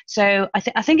 So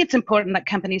I think it's important that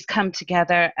companies come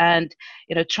together and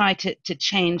try to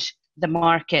change the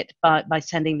market by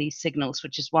sending these signals,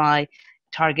 which is why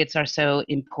targets are so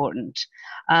important.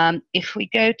 If we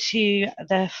go to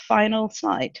the final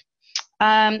slide.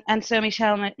 And so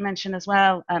Michelle mentioned as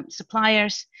well,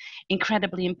 suppliers,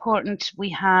 incredibly important. We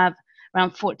have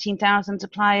around 14,000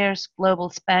 suppliers, global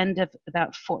spend of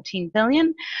about 14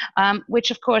 billion,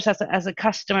 which of course as a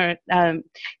customer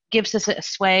gives us a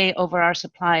sway over our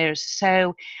suppliers.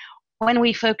 So when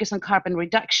we focus on carbon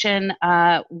reduction,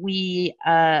 we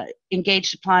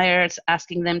engage suppliers,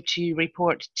 asking them to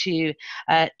report to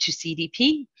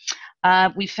CDP.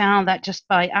 We found that just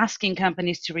by asking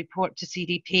companies to report to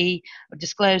CDP or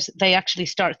disclose, they actually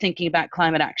start thinking about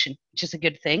climate action, which is a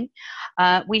good thing.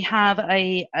 We have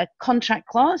a contract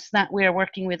clause that we're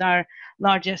working with our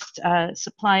largest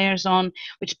suppliers on,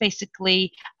 which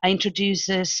basically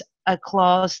introduces a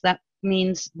clause that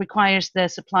requires the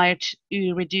supplier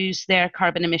to reduce their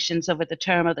carbon emissions over the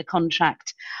term of the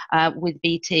contract with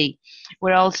BT.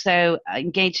 We're also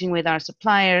engaging with our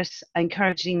suppliers,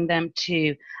 encouraging them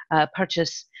to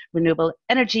purchase renewable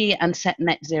energy and set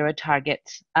net zero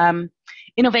targets.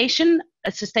 Innovation,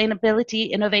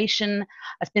 sustainability innovation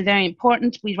has been very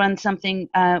important. We run something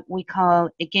we call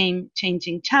a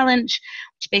game-changing challenge,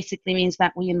 which basically means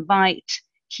that we invite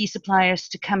key suppliers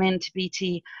to come into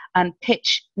BT and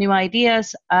pitch new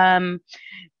ideas. And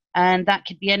that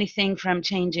could be anything from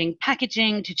changing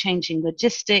packaging to changing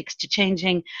logistics to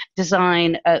changing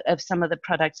design of some of the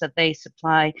products that they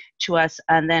supply to us.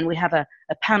 And then we have a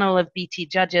panel of BT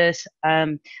judges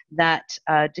that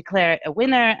declare a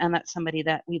winner, and that's somebody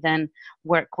that we then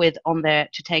work with on there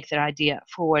to take their idea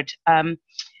forward.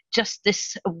 Just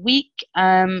this week,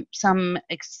 some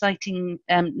exciting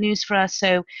news for us.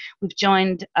 So we've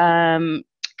joined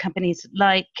companies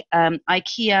like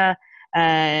IKEA,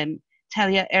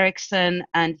 Telia Ericsson,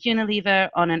 and Unilever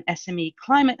on an SME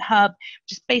climate hub,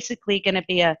 which is basically going to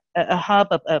be a hub,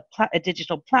 a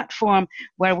digital platform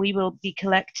where we will be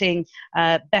collecting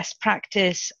best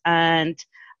practice and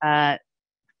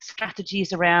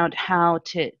strategies around how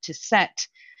to set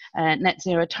net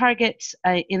zero targets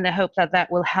in the hope that that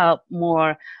will help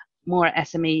more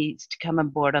SMEs to come on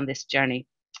board on this journey.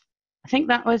 I think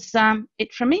that was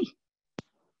it from me.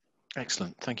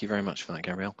 Excellent. Thank you very much for that,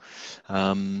 Gabrielle.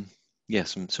 Yeah,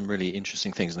 some really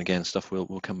interesting things, and again, stuff we'll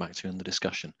come back to in the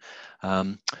discussion.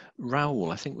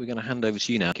 Raúl, I think we're going to hand over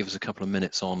to you now. Give us a couple of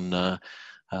minutes on the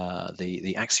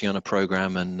Acciona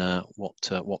program and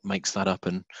what makes that up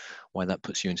and why that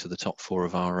puts you into the top 4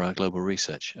 of our global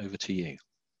research. Over to you.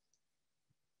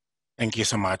 Thank you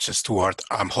so much, Stuart.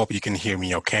 I hope you can hear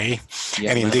me okay.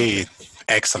 Yeah, and indeed,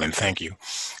 excellent, thank you.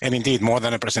 And indeed, more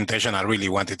than a presentation, I really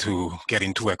wanted to get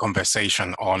into a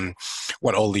conversation on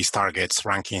what all these targets,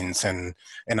 rankings, and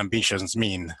ambitions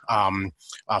mean.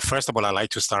 First of all, I'd like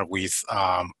to start with,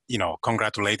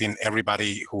 congratulating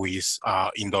everybody who is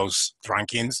in those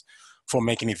rankings for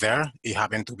making it there. It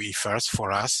happened to be first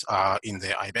for us in the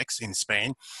IBEX in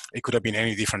Spain. It could have been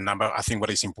any different number. I think what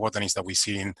is important is that we're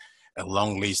seeing a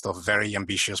long list of very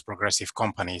ambitious progressive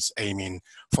companies aiming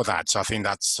for that. So I think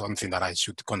that's something that I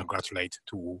should congratulate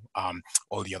to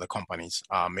all the other companies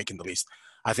making the list.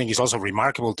 I think it's also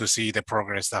remarkable to see the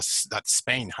progress that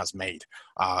Spain has made.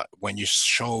 When you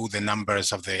show the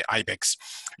numbers of the IBEX,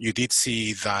 you did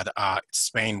see that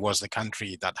Spain was the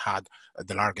country that had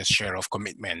the largest share of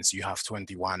commitments. You have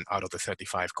 21 out of the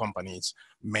 35 companies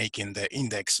making the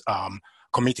index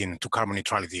committing to carbon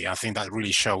neutrality. I think that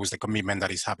really shows the commitment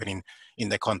that is happening in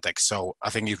the context. So I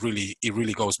think it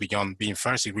really goes beyond being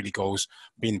first. It really goes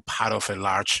being part of a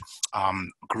large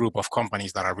group of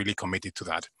companies that are really committed to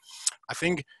that. I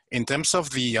think in terms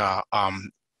of the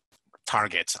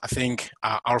targets, I think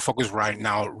our focus right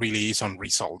now really is on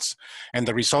results, and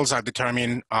the results are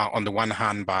determined on the one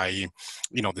hand by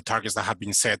the targets that have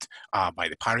been set by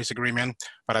the Paris Agreement,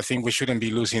 but I think we shouldn't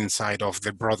be losing sight of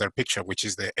the broader picture, which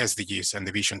is the SDGs and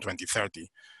the Vision 2030.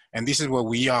 And this is where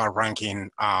we are ranking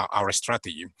our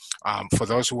strategy. For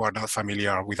those who are not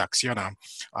familiar with Acciona,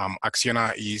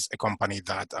 Acciona is a company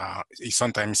that is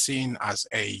sometimes seen as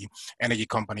an energy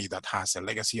company that has a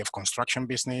legacy of construction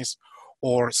business,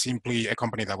 or simply a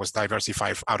company that was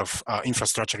diversified out of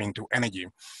infrastructure into energy.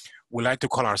 We like to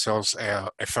call ourselves a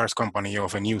first company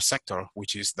of a new sector,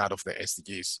 which is that of the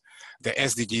SDGs. The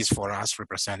SDGs for us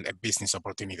represent a business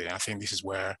opportunity. I think this is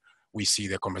where we see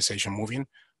the conversation moving,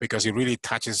 because it really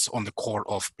touches on the core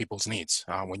of people's needs.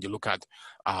 When you look at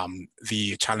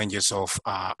the challenges of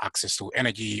access to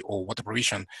energy or water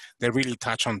provision, they really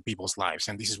touch on people's lives.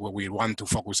 And this is where we want to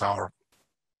focus our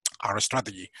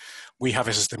strategy. We have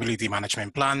a sustainability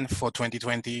management plan for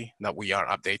 2020 that we are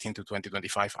updating to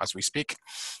 2025 as we speak.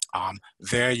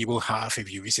 There you will have,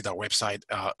 if you visit our website,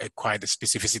 quite a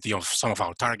specificity of some of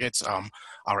our targets.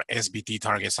 Our SBT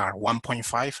targets are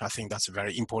 1.5. I think that's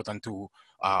very important to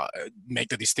make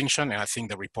the distinction, and I think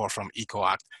the report from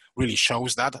EcoAct really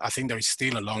shows that. I think there is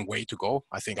still a long way to go.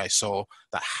 I think I saw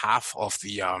that half of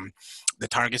the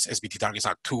targets, SBT targets,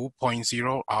 are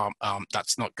 2.0.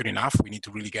 That's not good enough. We need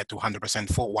to really get to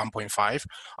 100% for 1.5.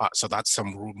 So that's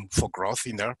some room for growth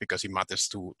in there, because it matters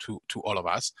to all of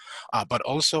us. But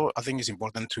also, I think it's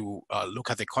important to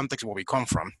look at the context where we come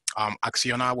from.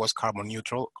 Acciona was carbon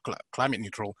neutral, climate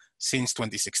neutral since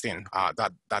 2016.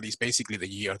 That is basically the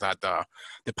year that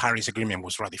the Paris Agreement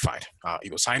was ratified.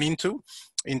 It was signed into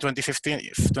in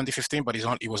 2015, but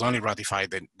it was only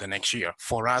ratified the next year.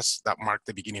 For us, that marked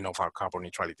the beginning of our carbon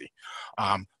neutrality.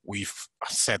 We've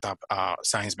set up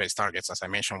science-based targets, as I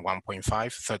mentioned, 1.5,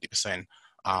 30%.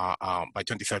 By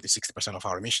 2030, 60% of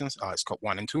our emissions, Scope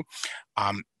 1 and 2.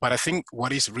 But I think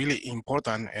what is really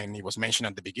important, and it was mentioned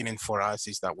at the beginning for us,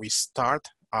 is that we start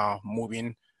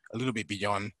moving a little bit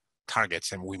beyond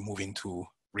targets and we move into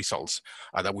results,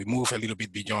 that we move a little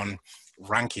bit beyond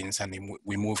rankings and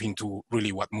we move into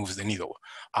really what moves the needle.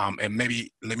 And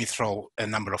maybe let me throw a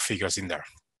number of figures in there.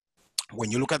 When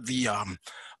you look at the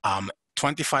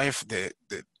 25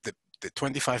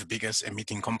 biggest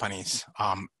emitting companies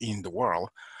in the world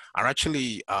are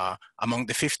actually among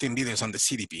the 15 leaders on the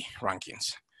CDP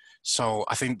rankings. So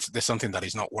I think there's something that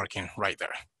is not working right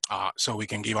there. So we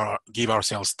can give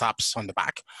ourselves taps on the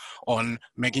back on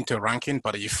making to a ranking,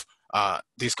 but if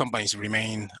these companies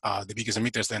remain the biggest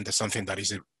emitters, then there's something that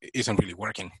isn't really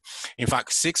working. In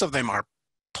fact, 6 of them are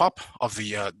top of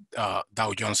the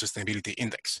Dow Jones Sustainability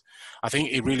Index. I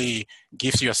think it really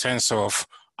gives you a sense of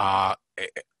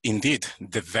indeed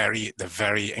the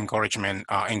very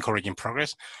encouraging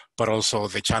progress, but also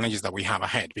the challenges that we have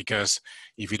ahead. Because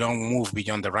if you don't move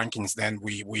beyond the rankings, then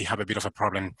we have a bit of a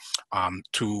problem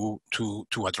to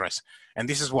address. And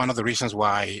this is one of the reasons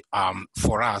why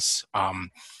for us,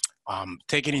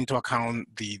 taking into account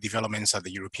the developments at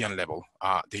the European level,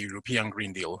 the European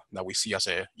Green Deal that we see as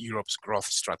Europe's growth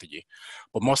strategy,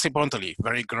 but most importantly,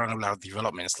 very granular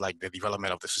developments like the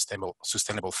development of the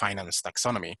sustainable finance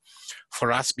taxonomy,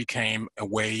 for us became a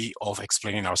way of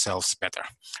explaining ourselves better.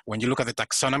 When you look at the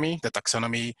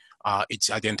taxonomy, it's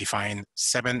identifying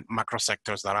 7 macro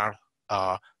sectors that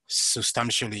are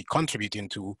substantially contributing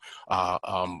to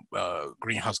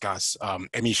greenhouse gas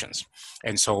emissions.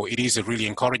 And so it is really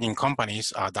encouraging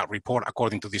companies that report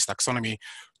according to this taxonomy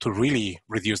to really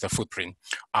reduce their footprint.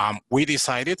 We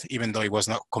decided, even though it was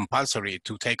not compulsory,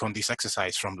 to take on this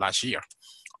exercise from last year.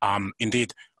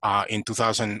 Indeed, in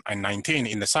 2019,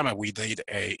 in the summer, we did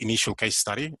an initial case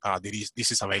study.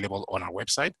 This is available on our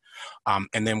website.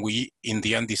 And then we, in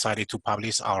the end, decided to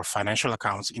publish our financial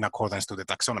accounts in accordance to the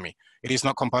taxonomy. It is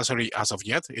not compulsory as of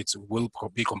yet. It will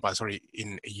be compulsory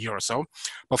in a year or so.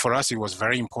 But for us, it was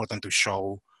very important to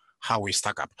show how we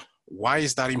stack up. Why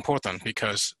is that important?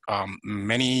 Because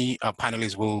many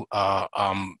panelists will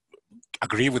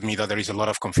agree with me that there is a lot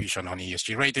of confusion on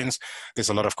ESG ratings. There's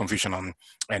a lot of confusion on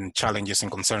and challenges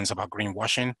and concerns about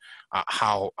greenwashing.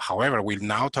 However, we're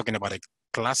now talking about a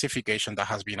classification that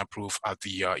has been approved at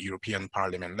the European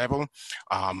Parliament level.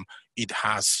 It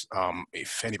has,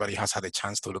 if anybody has had a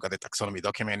chance to look at the taxonomy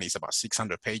document, it's about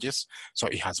 600 pages. So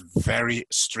it has very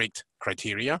strict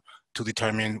criteria to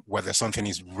determine whether something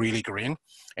is really green.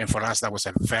 And for us, that was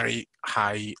a very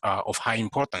high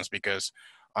importance, because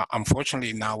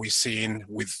unfortunately, now we're seeing,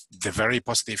 with the very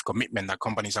positive commitment that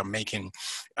companies are making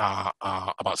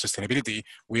about sustainability,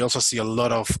 we also see a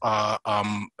lot of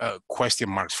question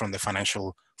marks from the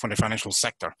financial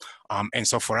sector. And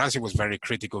so for us, it was very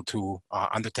critical to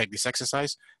undertake this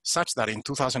exercise, such that in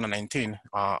 2019,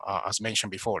 as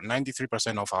mentioned before,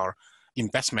 93% of our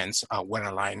investments were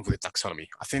aligned with the taxonomy.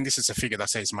 I think this is a figure that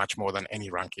says much more than any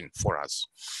ranking for us.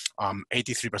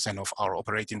 83% of our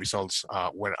operating results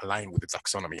were aligned with the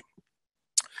taxonomy.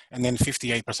 And then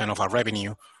 58% of our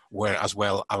revenue were as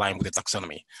well aligned with the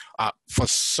taxonomy. For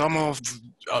some of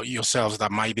yourselves that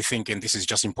might be thinking this is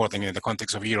just important in the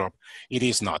context of Europe, it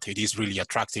is not. It is really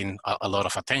attracting a lot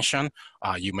of attention.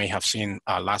 You may have seen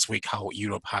last week how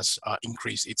Europe has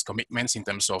increased its commitments in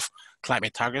terms of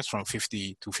climate targets from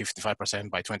 50 to 55%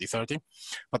 by 2030.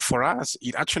 But for us,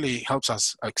 it actually helps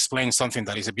us explain something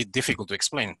that is a bit difficult to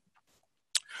explain.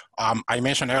 I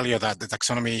mentioned earlier that the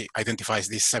taxonomy identifies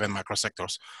these 7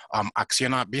 microsectors.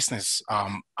 Acciona business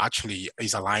actually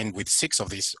is aligned with 6 of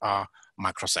these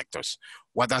microsectors.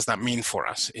 What does that mean for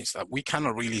us? Is that we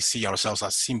cannot really see ourselves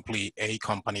as simply a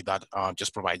company that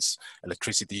just provides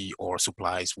electricity or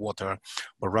supplies water,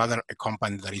 but rather a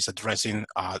company that is addressing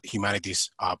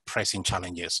humanity's pressing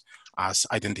challenges as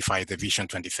identified the Vision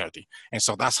 2030. And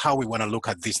so that's how we want to look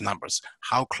at these numbers.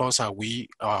 How close are we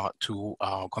to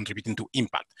contributing to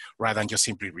impact, rather than just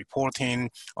simply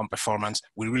reporting on performance?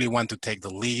 We really want to take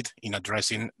the lead in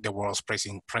addressing the world's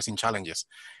pressing challenges.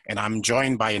 And I'm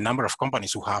joined by a number of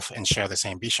companies who have and share the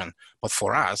same vision. But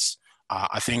for us,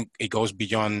 I think it goes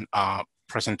beyond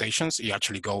presentations. It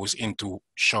actually goes into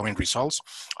showing results.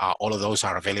 All of those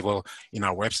are available in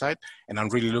our website, and I'm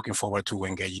really looking forward to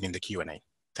engaging in the Q&A.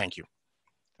 Thank you.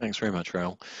 Thanks very much,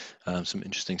 Raúl. Some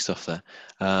interesting stuff there,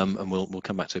 and we'll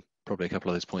come back to probably a couple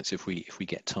of those points if we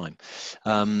get time.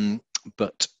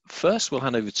 But first, we'll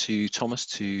hand over to Thomas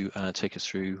to take us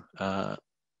through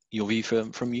your view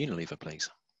from Unilever, please.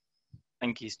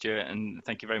 Thank you, Stuart, and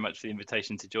thank you very much for the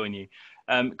invitation to join you.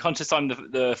 Conscious I'm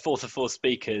the fourth of 4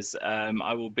 speakers,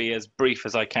 I will be as brief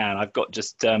as I can. I've got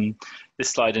just this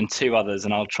slide and 2 others,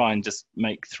 and I'll try and just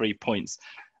make 3 points.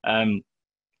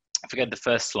 Forget the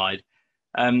first slide.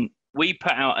 We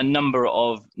put out a number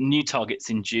of new targets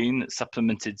in June that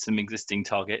supplemented some existing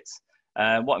targets.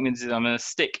 What I'm going to do, I'm going to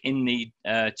stick in the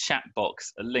chat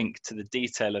box a link to the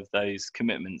detail of those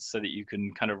commitments so that you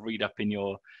can kind of read up in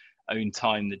your own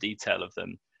time the detail of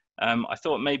them. I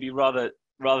thought maybe rather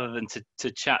than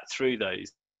to chat through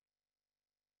those,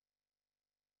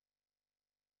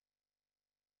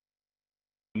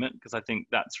 because I think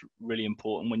that's really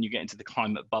important. When you get into the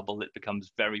climate bubble, it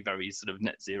becomes very, very sort of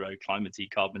net zero, climate-y,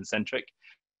 carbon centric.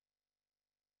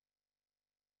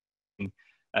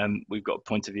 We've got a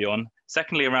point of view on.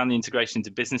 Secondly, around the integration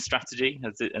into business strategy,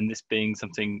 and this being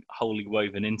something wholly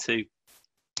woven into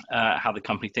how the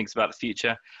company thinks about the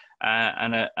future.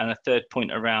 And a third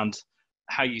point around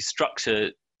how you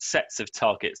structure sets of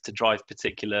targets to drive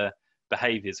particular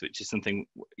behaviors, which is something,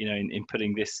 you know, in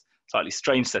putting this slightly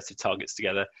strange set of targets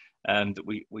together that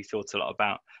we thought a lot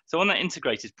about. So on that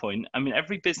integrated point, I mean,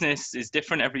 every business is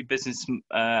different. Every business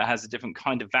has a different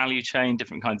kind of value chain,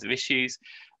 different kinds of issues.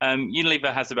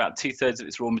 Unilever has about 2/3 of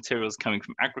its raw materials coming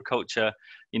from agriculture.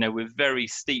 You know, we're very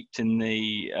steeped in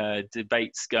the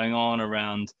debates going on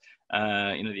around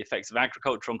you know, the effects of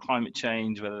agriculture on climate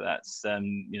change, whether that's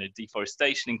you know,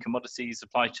 deforestation in commodities,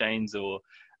 supply chains, or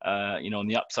you know, on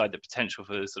the upside, the potential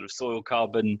for sort of soil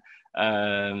carbon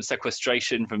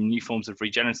sequestration from new forms of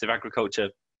regenerative agriculture.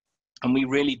 And we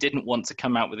really didn't want to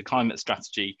come out with a climate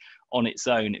strategy on its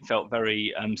own. It felt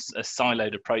very a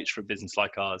siloed approach for a business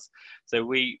like ours. So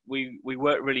we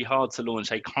worked really hard to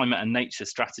launch a climate and nature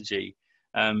strategy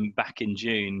back in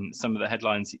June. Some of the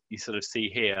headlines you sort of see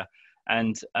here.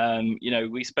 And, you know,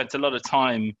 we spent a lot of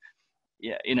time,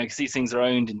 yeah, you know, because these things are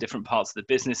owned in different parts of the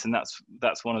business, and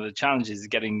that's one of the challenges, is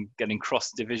getting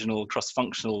cross-divisional,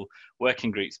 cross-functional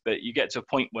working groups. But you get to a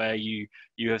point where you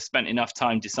have spent enough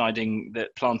time deciding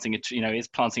that planting a tree, you know, is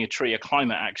planting a tree a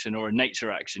climate action or a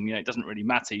nature action? You know, it doesn't really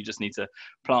matter. You just need to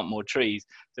plant more trees.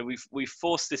 So we've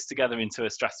forced this together into a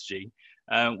strategy.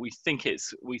 We think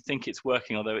it's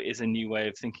working, although it is a new way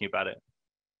of thinking about it.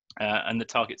 And the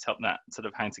targets help that sort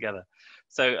of hang together.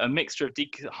 So a mixture of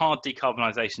hard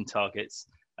decarbonisation targets,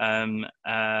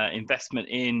 investment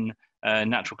in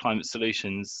natural climate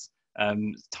solutions,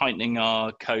 tightening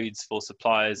our codes for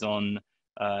suppliers on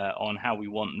how we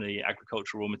want the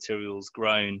agricultural raw materials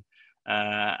grown,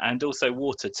 and also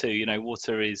water too. You know,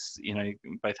 water is, you know,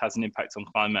 both has an impact on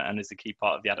climate and is a key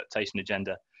part of the adaptation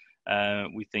agenda.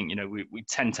 we think, we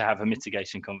tend to have a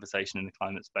mitigation conversation in the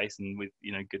climate space, and with,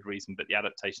 good reason, but the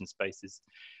adaptation space is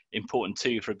important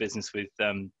too for a business with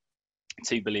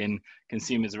 2 billion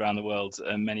consumers around the world,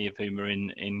 many of whom are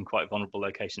in quite vulnerable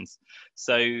locations.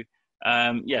 So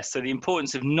yes, so the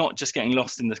importance of not just getting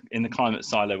lost in the climate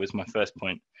silo was my first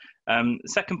point. The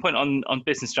second point on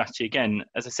business strategy, again,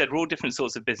 as I said, we're all different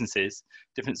sorts of businesses,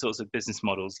 different sorts of business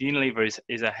models. Unilever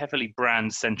is a heavily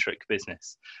brand-centric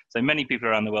business. So many people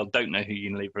around the world don't know who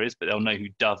Unilever is, but they'll know who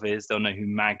Dove is, they'll know who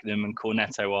Magnum and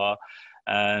Cornetto are.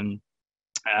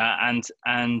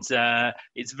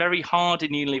 It's very hard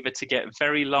in Unilever to get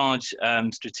very large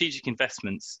strategic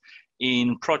investments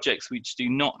in projects which do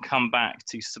not come back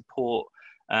to support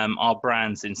our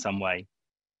brands in some way.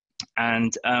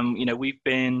 And we've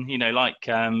been,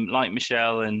 like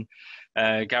Michelle and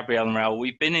Gabrielle and Raúl,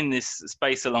 we've been in this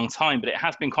space a long time, but it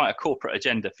has been quite a corporate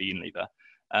agenda for Unilever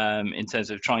in terms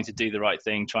of trying to do the right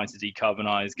thing, trying to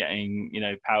decarbonize, getting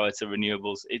power to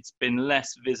renewables. It's been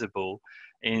less visible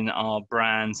in our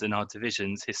brands and our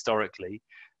divisions historically,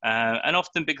 and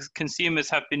often because consumers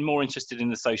have been more interested in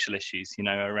the social issues,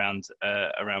 around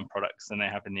products than they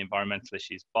have in the environmental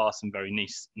issues, bar some very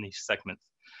niche segments.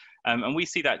 And we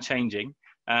see that changing.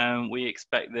 We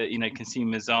expect that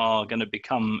consumers are going to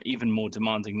become even more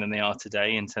demanding than they are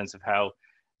today in terms of how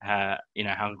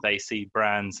they see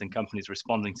brands and companies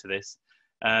responding to this.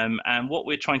 And what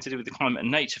we're trying to do with the Climate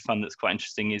and Nature Fund that's quite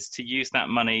interesting is to use that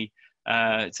money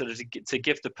to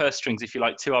give the purse strings, if you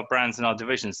like, to our brands and our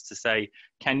divisions to say,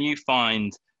 can you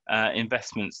find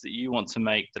investments that you want to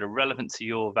make that are relevant to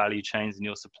your value chains and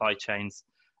your supply chains,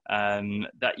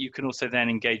 that you can also then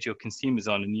engage your consumers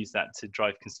on and use that to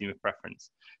drive consumer preference.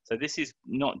 So this is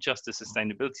not just a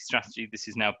sustainability strategy, this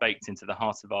is now baked into the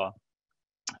heart of our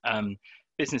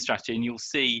business strategy. And you'll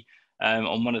see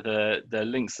on one of the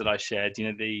links that I shared,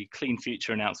 the Clean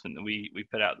Future announcement that we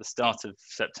put out at the start of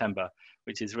September,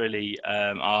 which is really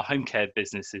our home care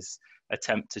business's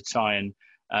attempt to try and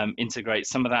integrate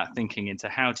some of that thinking into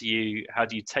how do you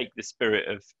take the spirit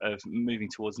of moving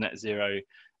towards net zero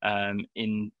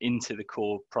into the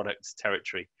core product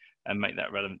territory and make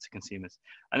that relevant to consumers.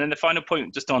 And then the final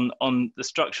point, just on the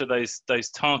structure of those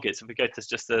targets, if we go to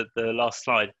just the last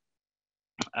slide,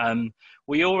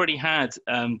 we already had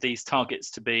these targets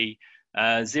to be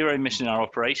zero emission in our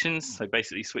operations, so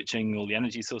basically switching all the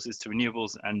energy sources to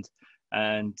renewables and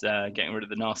getting rid of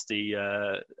the nasty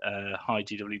high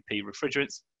GWP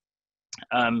refrigerants.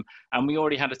 And we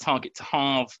already had a target to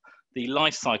halve the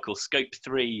life cycle Scope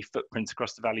 3 footprint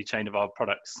across the value chain of our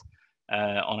products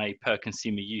on a per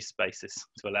consumer use basis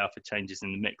to allow for changes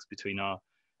in the mix between our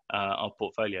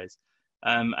portfolios.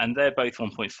 And they're both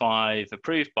 1.5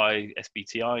 approved by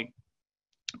SBTi.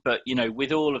 But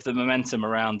with all of the momentum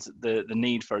around the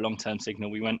need for a long-term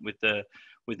signal, we went with the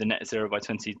net zero by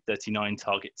 2039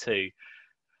 target too.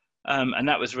 And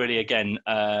that was really, again,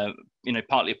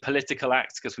 partly a political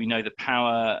act because we know the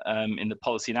power in the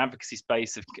policy and advocacy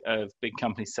space of big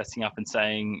companies setting up and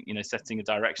saying, setting a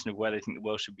direction of where they think the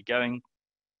world should be going.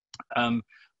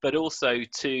 But also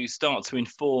to start to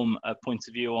inform a point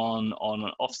of view on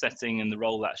offsetting and the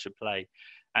role that should play.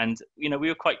 And, we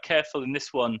were quite careful in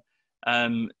this one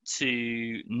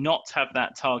to not have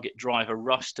that target drive a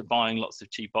rush to buying lots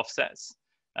of cheap offsets.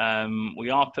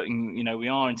 We are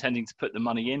intending to put the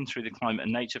money in through the Climate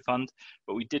and Nature Fund,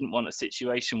 but we didn't want a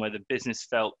situation where the business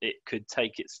felt it could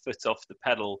take its foot off the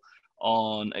pedal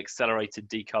on accelerated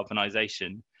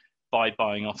decarbonisation by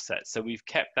buying offsets. So we've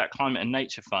kept that Climate and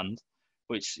Nature Fund,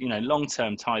 which long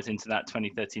term ties into that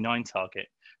 2039 target,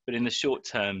 but in the short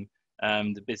term,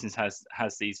 the business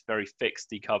has these very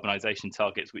fixed decarbonisation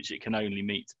targets, which it can only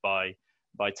meet by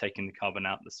taking the carbon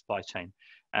out of the supply chain.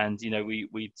 And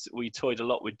we toyed a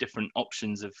lot with different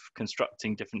options of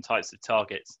constructing different types of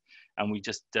targets, and we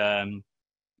just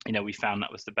we found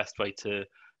that was the best way to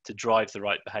drive the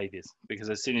right behaviours, because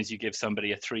as soon as you give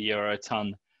somebody a €3 a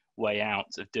tonne way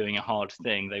out of doing a hard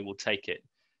thing, they will take it.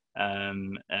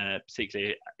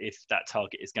 Particularly if that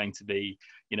target is going to be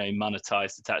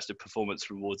monetized, attached to performance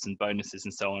rewards and bonuses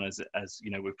and so on, as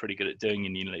we're pretty good at doing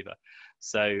in Unilever.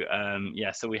 So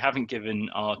so we haven't given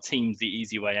our teams the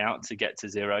easy way out to get to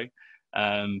zero,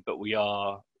 but we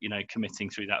are committing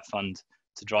through that fund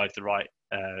to drive the right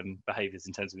behaviors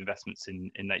in terms of investments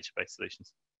in nature-based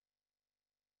solutions.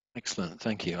 Excellent,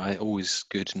 thank you. Always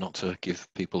good not to give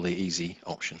people the easy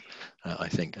option, I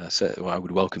think. So I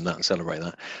would welcome that and celebrate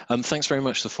that. Thanks very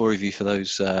much to the four of you for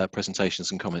those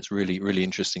presentations and comments. Really, really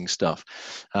interesting stuff.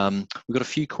 We've got a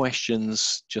few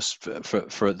questions just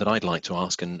for that I'd like to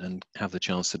ask and have the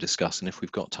chance to discuss. And if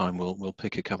we've got time, we'll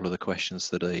pick a couple of the questions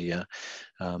that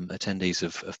attendees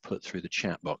have put through the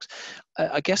chat box.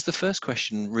 I guess the first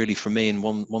question really for me, and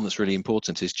one that's really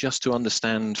important, is just to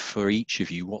understand for each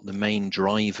of you what the main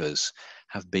drivers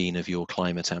have been of your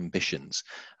climate ambitions.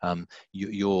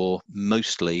 You're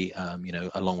mostly,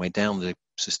 a long way down the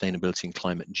sustainability and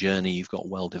climate journey. You've got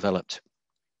well-developed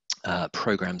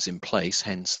programs in place,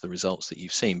 hence the results that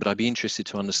you've seen. But I'd be interested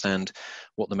to understand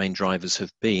what the main drivers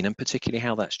have been, and particularly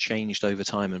how that's changed over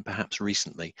time and perhaps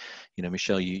recently.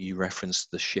 Michelle, you referenced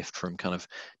the shift from kind of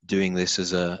doing this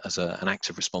as an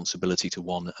act of responsibility to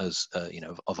one as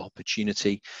of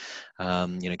opportunity.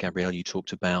 Gabrielle, you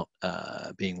talked about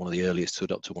being one of the earliest to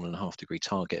adopt a 1.5 degree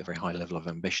target, a very high level of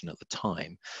ambition at the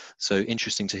time. So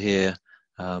interesting to hear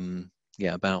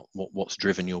about what's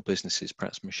driven your businesses.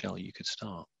 Perhaps Michelle, you could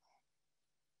start.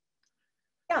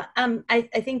 Yeah, I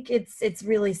think it's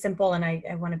really simple, and I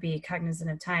want to be cognizant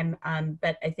of time,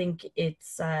 but I think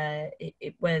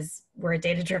we're a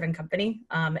data-driven company,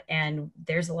 and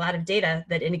there's a lot of data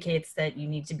that indicates that you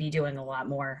need to be doing a lot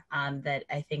more, that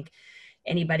I think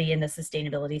anybody in the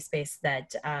sustainability space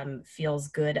that feels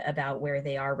good about where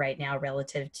they are right now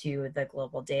relative to the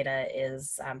global data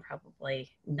is probably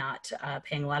not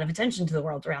paying a lot of attention to the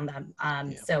world around them.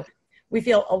 So we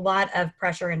feel a lot of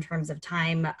pressure in terms of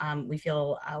time. We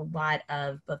feel a lot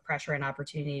of both pressure and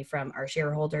opportunity from our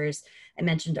shareholders. I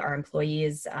mentioned our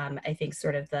employees. I think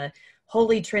sort of the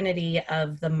holy trinity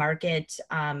of the market,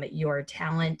 your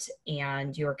talent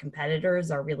and your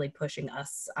competitors are really pushing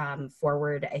us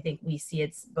forward. I think we see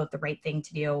it's both the right thing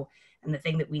to do and the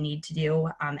thing that we need to do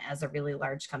as a really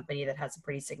large company that has a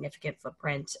pretty significant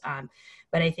footprint.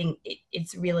 But I think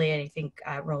it's really, and I think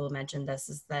Raúl mentioned this,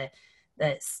 is the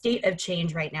state of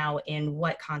change right now in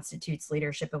what constitutes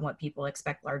leadership and what people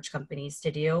expect large companies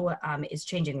to do is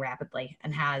changing rapidly,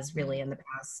 and has really in the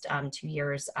past 2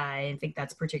 years. I think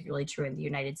that's particularly true in the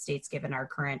United States, given our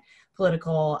current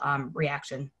political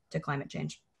reaction to climate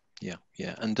change. Yeah.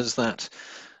 And does that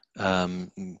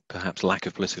perhaps lack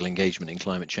of political engagement in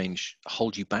climate change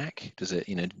hold you back? Does it,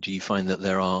 do you find that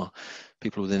there are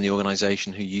people within the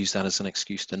organization who use that as an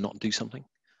excuse to not do something?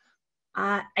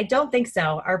 I don't think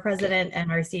so. Our president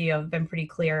and our CEO have been pretty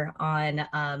clear on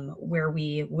where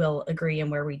we will agree and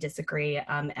where we disagree.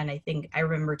 And I think I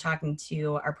remember talking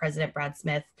to our president, Brad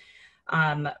Smith,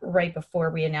 right before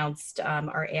we announced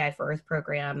our AI for Earth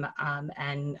program.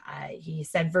 And he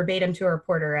said verbatim to a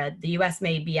reporter, the US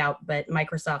may be out, but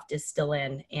Microsoft is still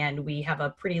in. And we have a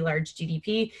pretty large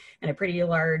GDP and a pretty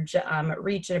large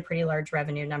reach and a pretty large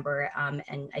revenue number.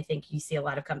 And I think you see a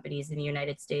lot of companies in the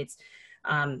United States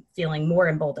feeling more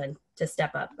emboldened to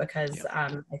step up, because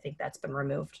I think that's been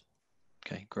removed.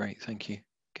 Okay, great. Thank you.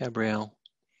 Gabrielle?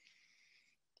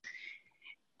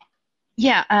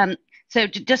 Yeah, so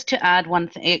just to add one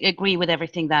thing, I agree with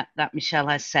everything that Michelle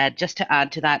has said. Just to add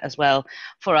to that as well,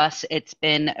 for us, it's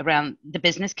been around the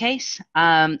business case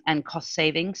and cost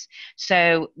savings.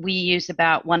 So we use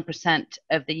about 1%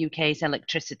 of the UK's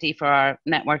electricity for our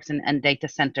networks and data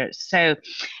centers. So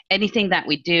anything that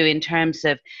we do in terms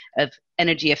of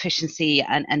energy efficiency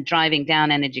and driving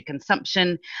down energy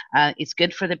consumption is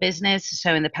good for the business.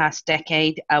 So in the past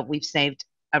decade, we've saved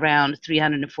around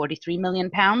 £343 million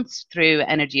through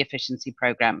energy efficiency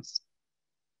programs.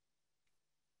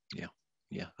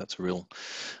 Yeah, that's a real,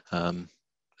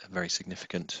 very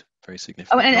significant.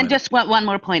 Oh, and just one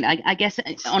more point. I guess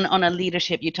on a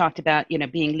leadership, you talked about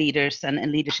being leaders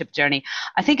and leadership journey.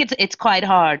 I think it's quite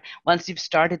hard once you've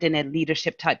started in a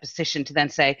leadership type position to then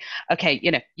say, okay,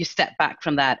 you step back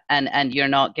from that and you're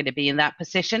not going to be in that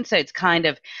position. So it's kind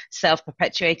of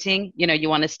self-perpetuating. You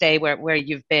want to stay where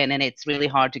you've been, and it's really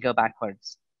hard to go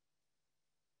backwards.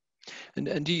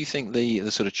 And do you think the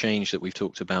sort of change that we've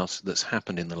talked about that's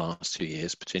happened in the last 2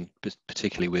 years,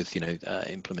 particularly with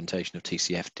implementation of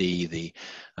TCFD, the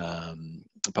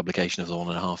publication of the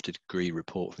 1.5 degree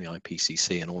report from the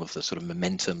IPCC, and all of the sort of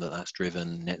momentum that's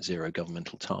driven net zero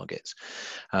governmental targets,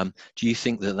 do you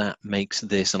think that makes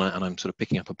this, and I'm sort of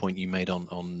picking up a point you made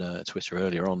on Twitter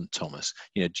earlier on, Thomas,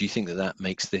 do you think that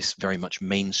makes this very much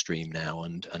mainstream now,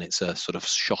 and it's a sort of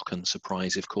shock and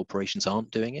surprise if corporations aren't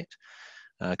doing it?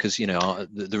 Because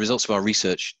the results of our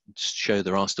research show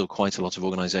there are still quite a lot of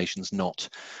organisations not,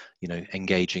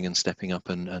 engaging and stepping up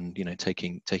and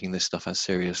taking this stuff as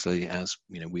seriously as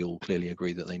we all clearly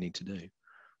agree that they need to do.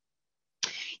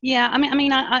 Yeah,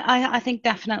 I think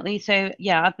definitely. So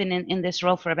yeah, I've been in this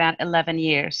role for about 11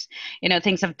 years.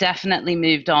 Things have definitely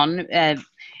moved on.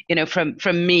 you know,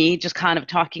 from me just kind of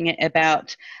talking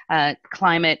about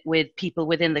climate with people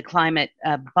within the climate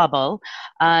bubble,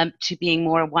 to being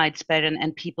more widespread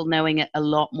and people knowing a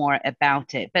lot more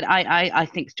about it. But I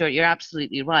think, Stuart, you're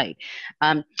absolutely right.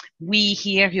 We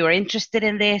here who are interested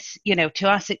in this, you know, to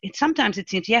us, sometimes it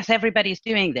seems, yes, everybody's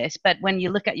doing this, but when you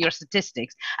look at your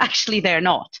statistics, actually they're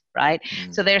not, right?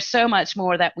 So there's so much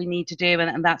more that we need to do,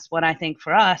 and that's what I think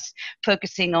for us,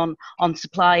 focusing on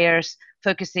suppliers,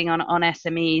 focusing on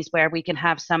SMEs where we can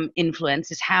have some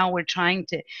influence, is how we're trying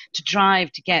to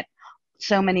drive to get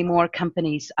so many more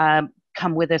companies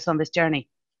come with us on this journey.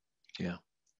 Yeah.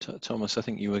 Thomas, I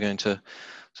think you were going to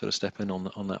sort of step in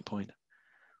on that point.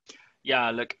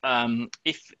 Yeah, look,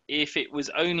 if it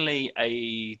was only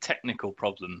a technical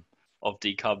problem of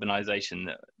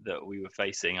decarbonisation that we were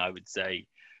facing, I would say,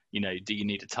 you know, do you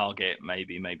need a target?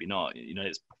 Maybe, maybe not. You know,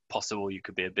 it's possible you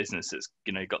could be a business that's,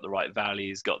 you know, got the right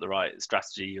values, got the right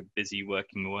strategy, you're busy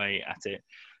working away at it,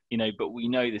 you know, but we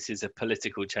know this is a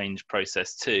political change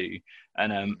process too,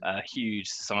 and a huge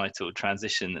societal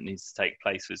transition that needs to take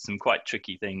place with some quite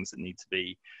tricky things that need to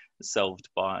be solved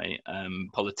by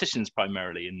politicians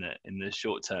primarily in the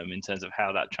short term, in terms of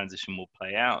how that transition will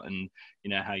play out, and, you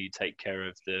know, how you take care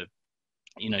of the,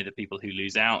 you know, the people who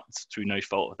lose out through no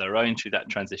fault of their own through that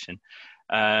transition.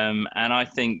 And I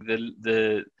think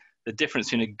the difference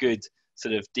between a good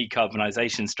sort of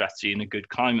decarbonisation strategy and a good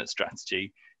climate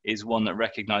strategy is one that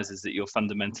recognises that you're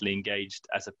fundamentally engaged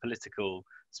as a political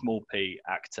small p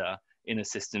actor in a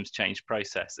systems change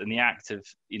process. And the act of,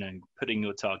 you know, putting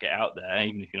your target out there,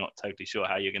 even if you're not totally sure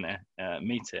how you're going to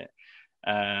meet it,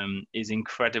 is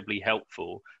incredibly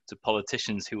helpful to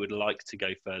politicians who would like to go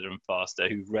further and faster,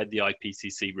 who've read the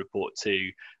IPCC report too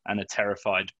and are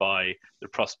terrified by the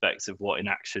prospects of what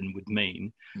inaction would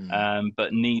mean,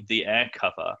 but need the air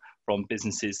cover from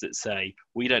businesses that say,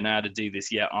 we don't know how to do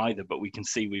this yet either, but we can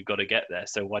see we've got to get there,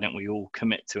 so why don't we all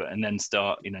commit to it and then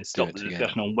start, you know, stop the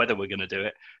discussion on whether we're going to do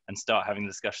it and start having the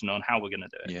discussion on how we're going to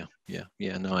do it.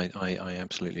 Yeah, no, I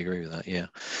absolutely agree with that. Yeah.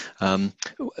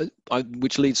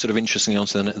 Which leads sort of interestingly on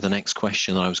to the next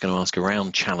question that I was going to ask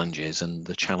around challenges and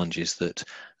the challenges that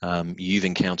you've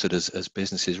encountered as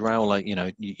businesses. Raúl, like, you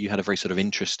know, you had a very sort of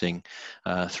interesting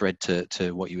thread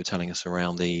to what you were telling us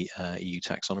around the EU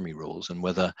taxonomy rules, and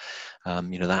whether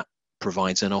you know, that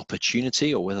provides an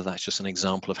opportunity, or whether that's just an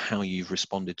example of how you've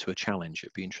responded to a challenge.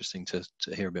 It'd be interesting to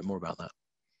hear a bit more about that.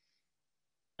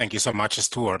 Thank you so much,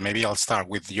 Stuart. Maybe I'll start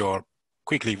with your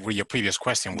previous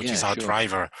question, which is our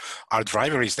driver. Our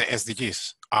driver is the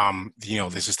SDGs. You know,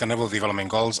 the Sustainable Development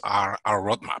Goals are our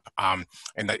roadmap,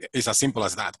 and it's as simple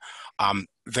as that.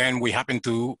 Then we happen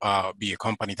to be a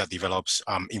company that develops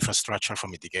infrastructure for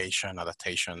mitigation,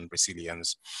 adaptation,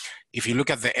 resilience. If you look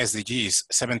at the SDGs,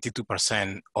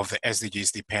 72% of the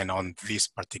SDGs depend on this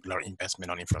particular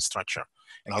investment on infrastructure.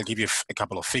 And I'll give you a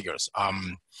couple of figures.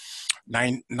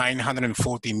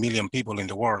 940 million people in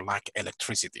the world lack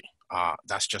electricity.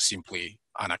 That's just simply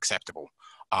unacceptable.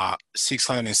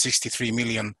 663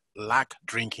 million lack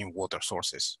drinking water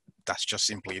sources. That's just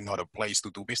simply not a place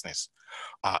to do business.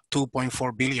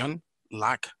 2.4 billion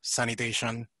lack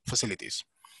sanitation facilities.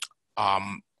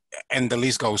 And the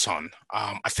list goes on.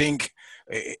 I think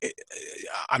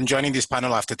I'm joining this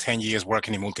panel after 10 years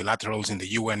working in multilaterals, in the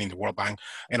UN, in the World Bank,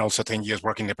 and also 10 years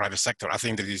working in the private sector. I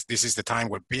think that this is the time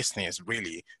where business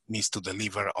really needs to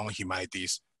deliver on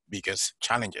humanity's biggest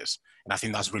challenges. And I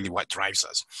think that's really what drives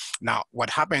us. Now, what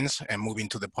happens, and moving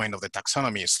to the point of the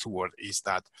taxonomy, Stuart, is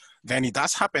that then it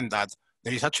does happen that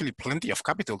there is actually plenty of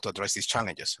capital to address these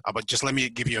challenges. But just let me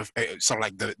give you sort of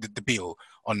like the bill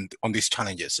on these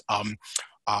challenges.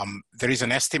 There is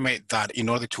an estimate that in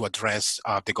order to address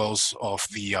the goals of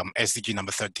the SDG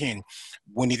number 13,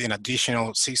 we need an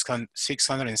additional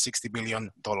 $660 billion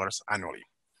annually,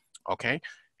 okay?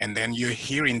 And then you're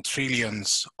hearing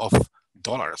trillions of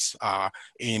dollars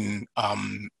in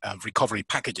recovery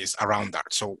packages around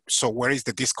that. So where is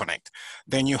the disconnect?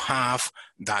 Then you have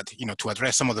that, you know, to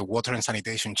address some of the water and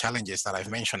sanitation challenges that I've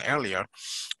mentioned earlier,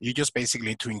 you just basically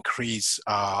need to increase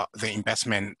the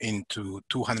investment into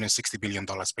 $260 billion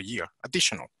per year,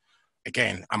 additional.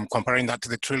 Again, I'm comparing that to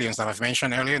the trillions that I've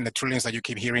mentioned earlier and the trillions that you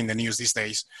keep hearing in the news these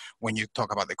days when you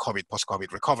talk about the COVID,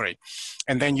 post-COVID recovery.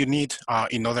 And then you need,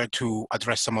 in order to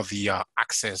address some of the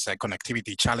access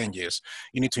connectivity challenges,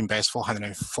 you need to invest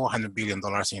 $400 billion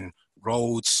in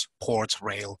roads, ports,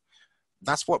 rail.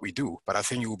 That's what we do. But I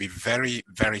think it would be very,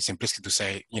 very simplistic to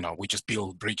say, you know, we just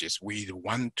build bridges. We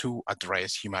want to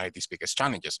address humanity's biggest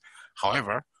challenges.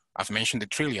 However, I've mentioned the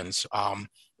trillions.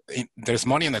 There's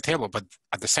money on the table, but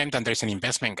at the same time, there's an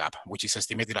investment gap, which is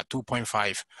estimated at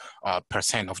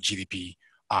 2.5% of GDP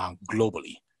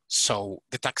globally. So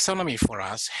the taxonomy for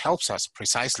us helps us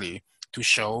precisely to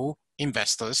show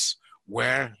investors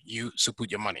where you should put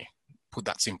your money. Put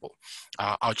that simple.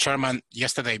 Our chairman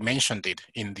yesterday mentioned it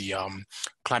in the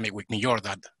Climate Week New York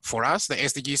that for us, the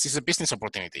SDGs is a business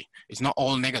opportunity. It's not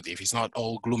all negative. It's not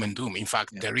all gloom and doom. In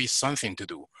fact, there is something to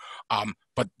do.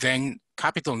 But then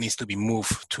capital needs to be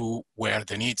moved to where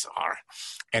the needs are.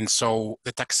 And so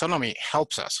the taxonomy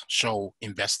helps us show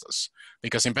investors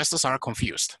because investors are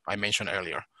confused. I mentioned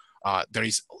earlier, there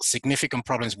is significant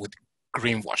problems with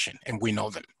greenwashing and we know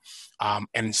them.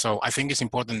 And so I think it's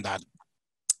important that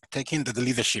taking the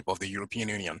leadership of the European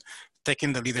Union,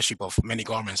 taking the leadership of many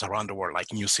governments around the world, like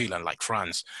New Zealand, like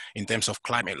France, in terms of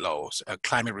climate laws,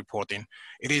 climate reporting,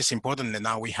 it is important that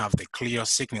now we have the clear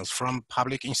signals from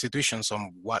public institutions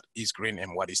on what is green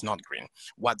and what is not green.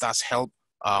 What does help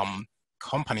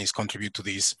companies contribute to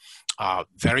these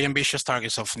very ambitious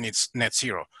targets of net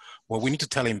zero? Well, we need to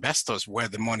tell investors where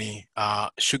the money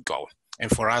should go. And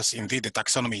for us, indeed, the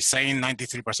taxonomy, saying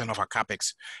 93% of our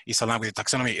capex is aligned with the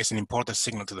taxonomy is an important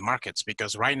signal to the markets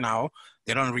because right now,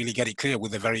 they don't really get it clear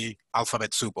with the very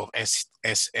alphabet soup of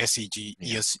SEG,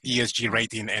 ESG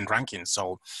rating and ranking.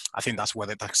 So I think that's where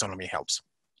the taxonomy helps.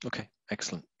 Okay,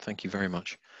 excellent. Thank you very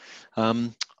much.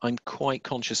 I'm quite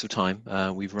conscious of time.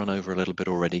 We've run over a little bit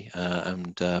already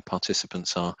and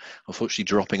participants are unfortunately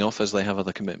dropping off as they have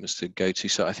other commitments to go to.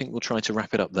 So I think we'll try to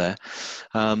wrap it up there.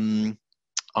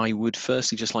 I would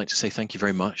firstly just like to say thank you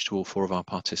very much to all four of our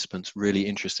participants. Really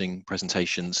interesting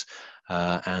presentations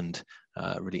and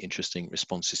really interesting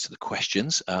responses to the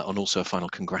questions, and also a final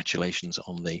congratulations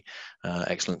on the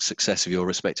excellent success of your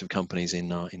respective companies in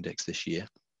our index this year.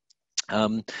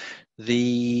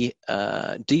 The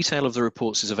detail of the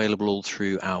reports is available all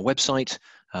through our website.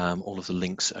 All of the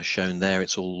links are shown there.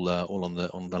 It's all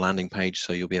on the landing page,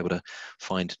 so you'll be able to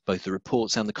find both the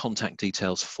reports and the contact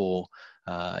details for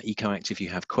EcoAct if you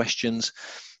have questions.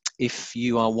 If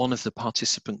you are one of the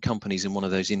participant companies in one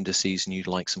of those indices and you'd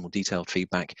like some more detailed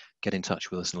feedback, get in touch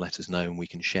with us and let us know and we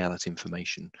can share that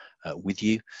information with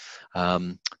you.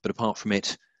 But apart from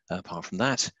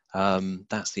that,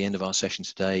 that's the end of our session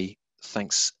today.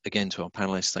 Thanks again to our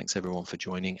panelists. Thanks everyone for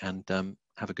joining and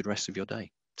have a good rest of your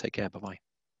day. Take care. Bye-bye.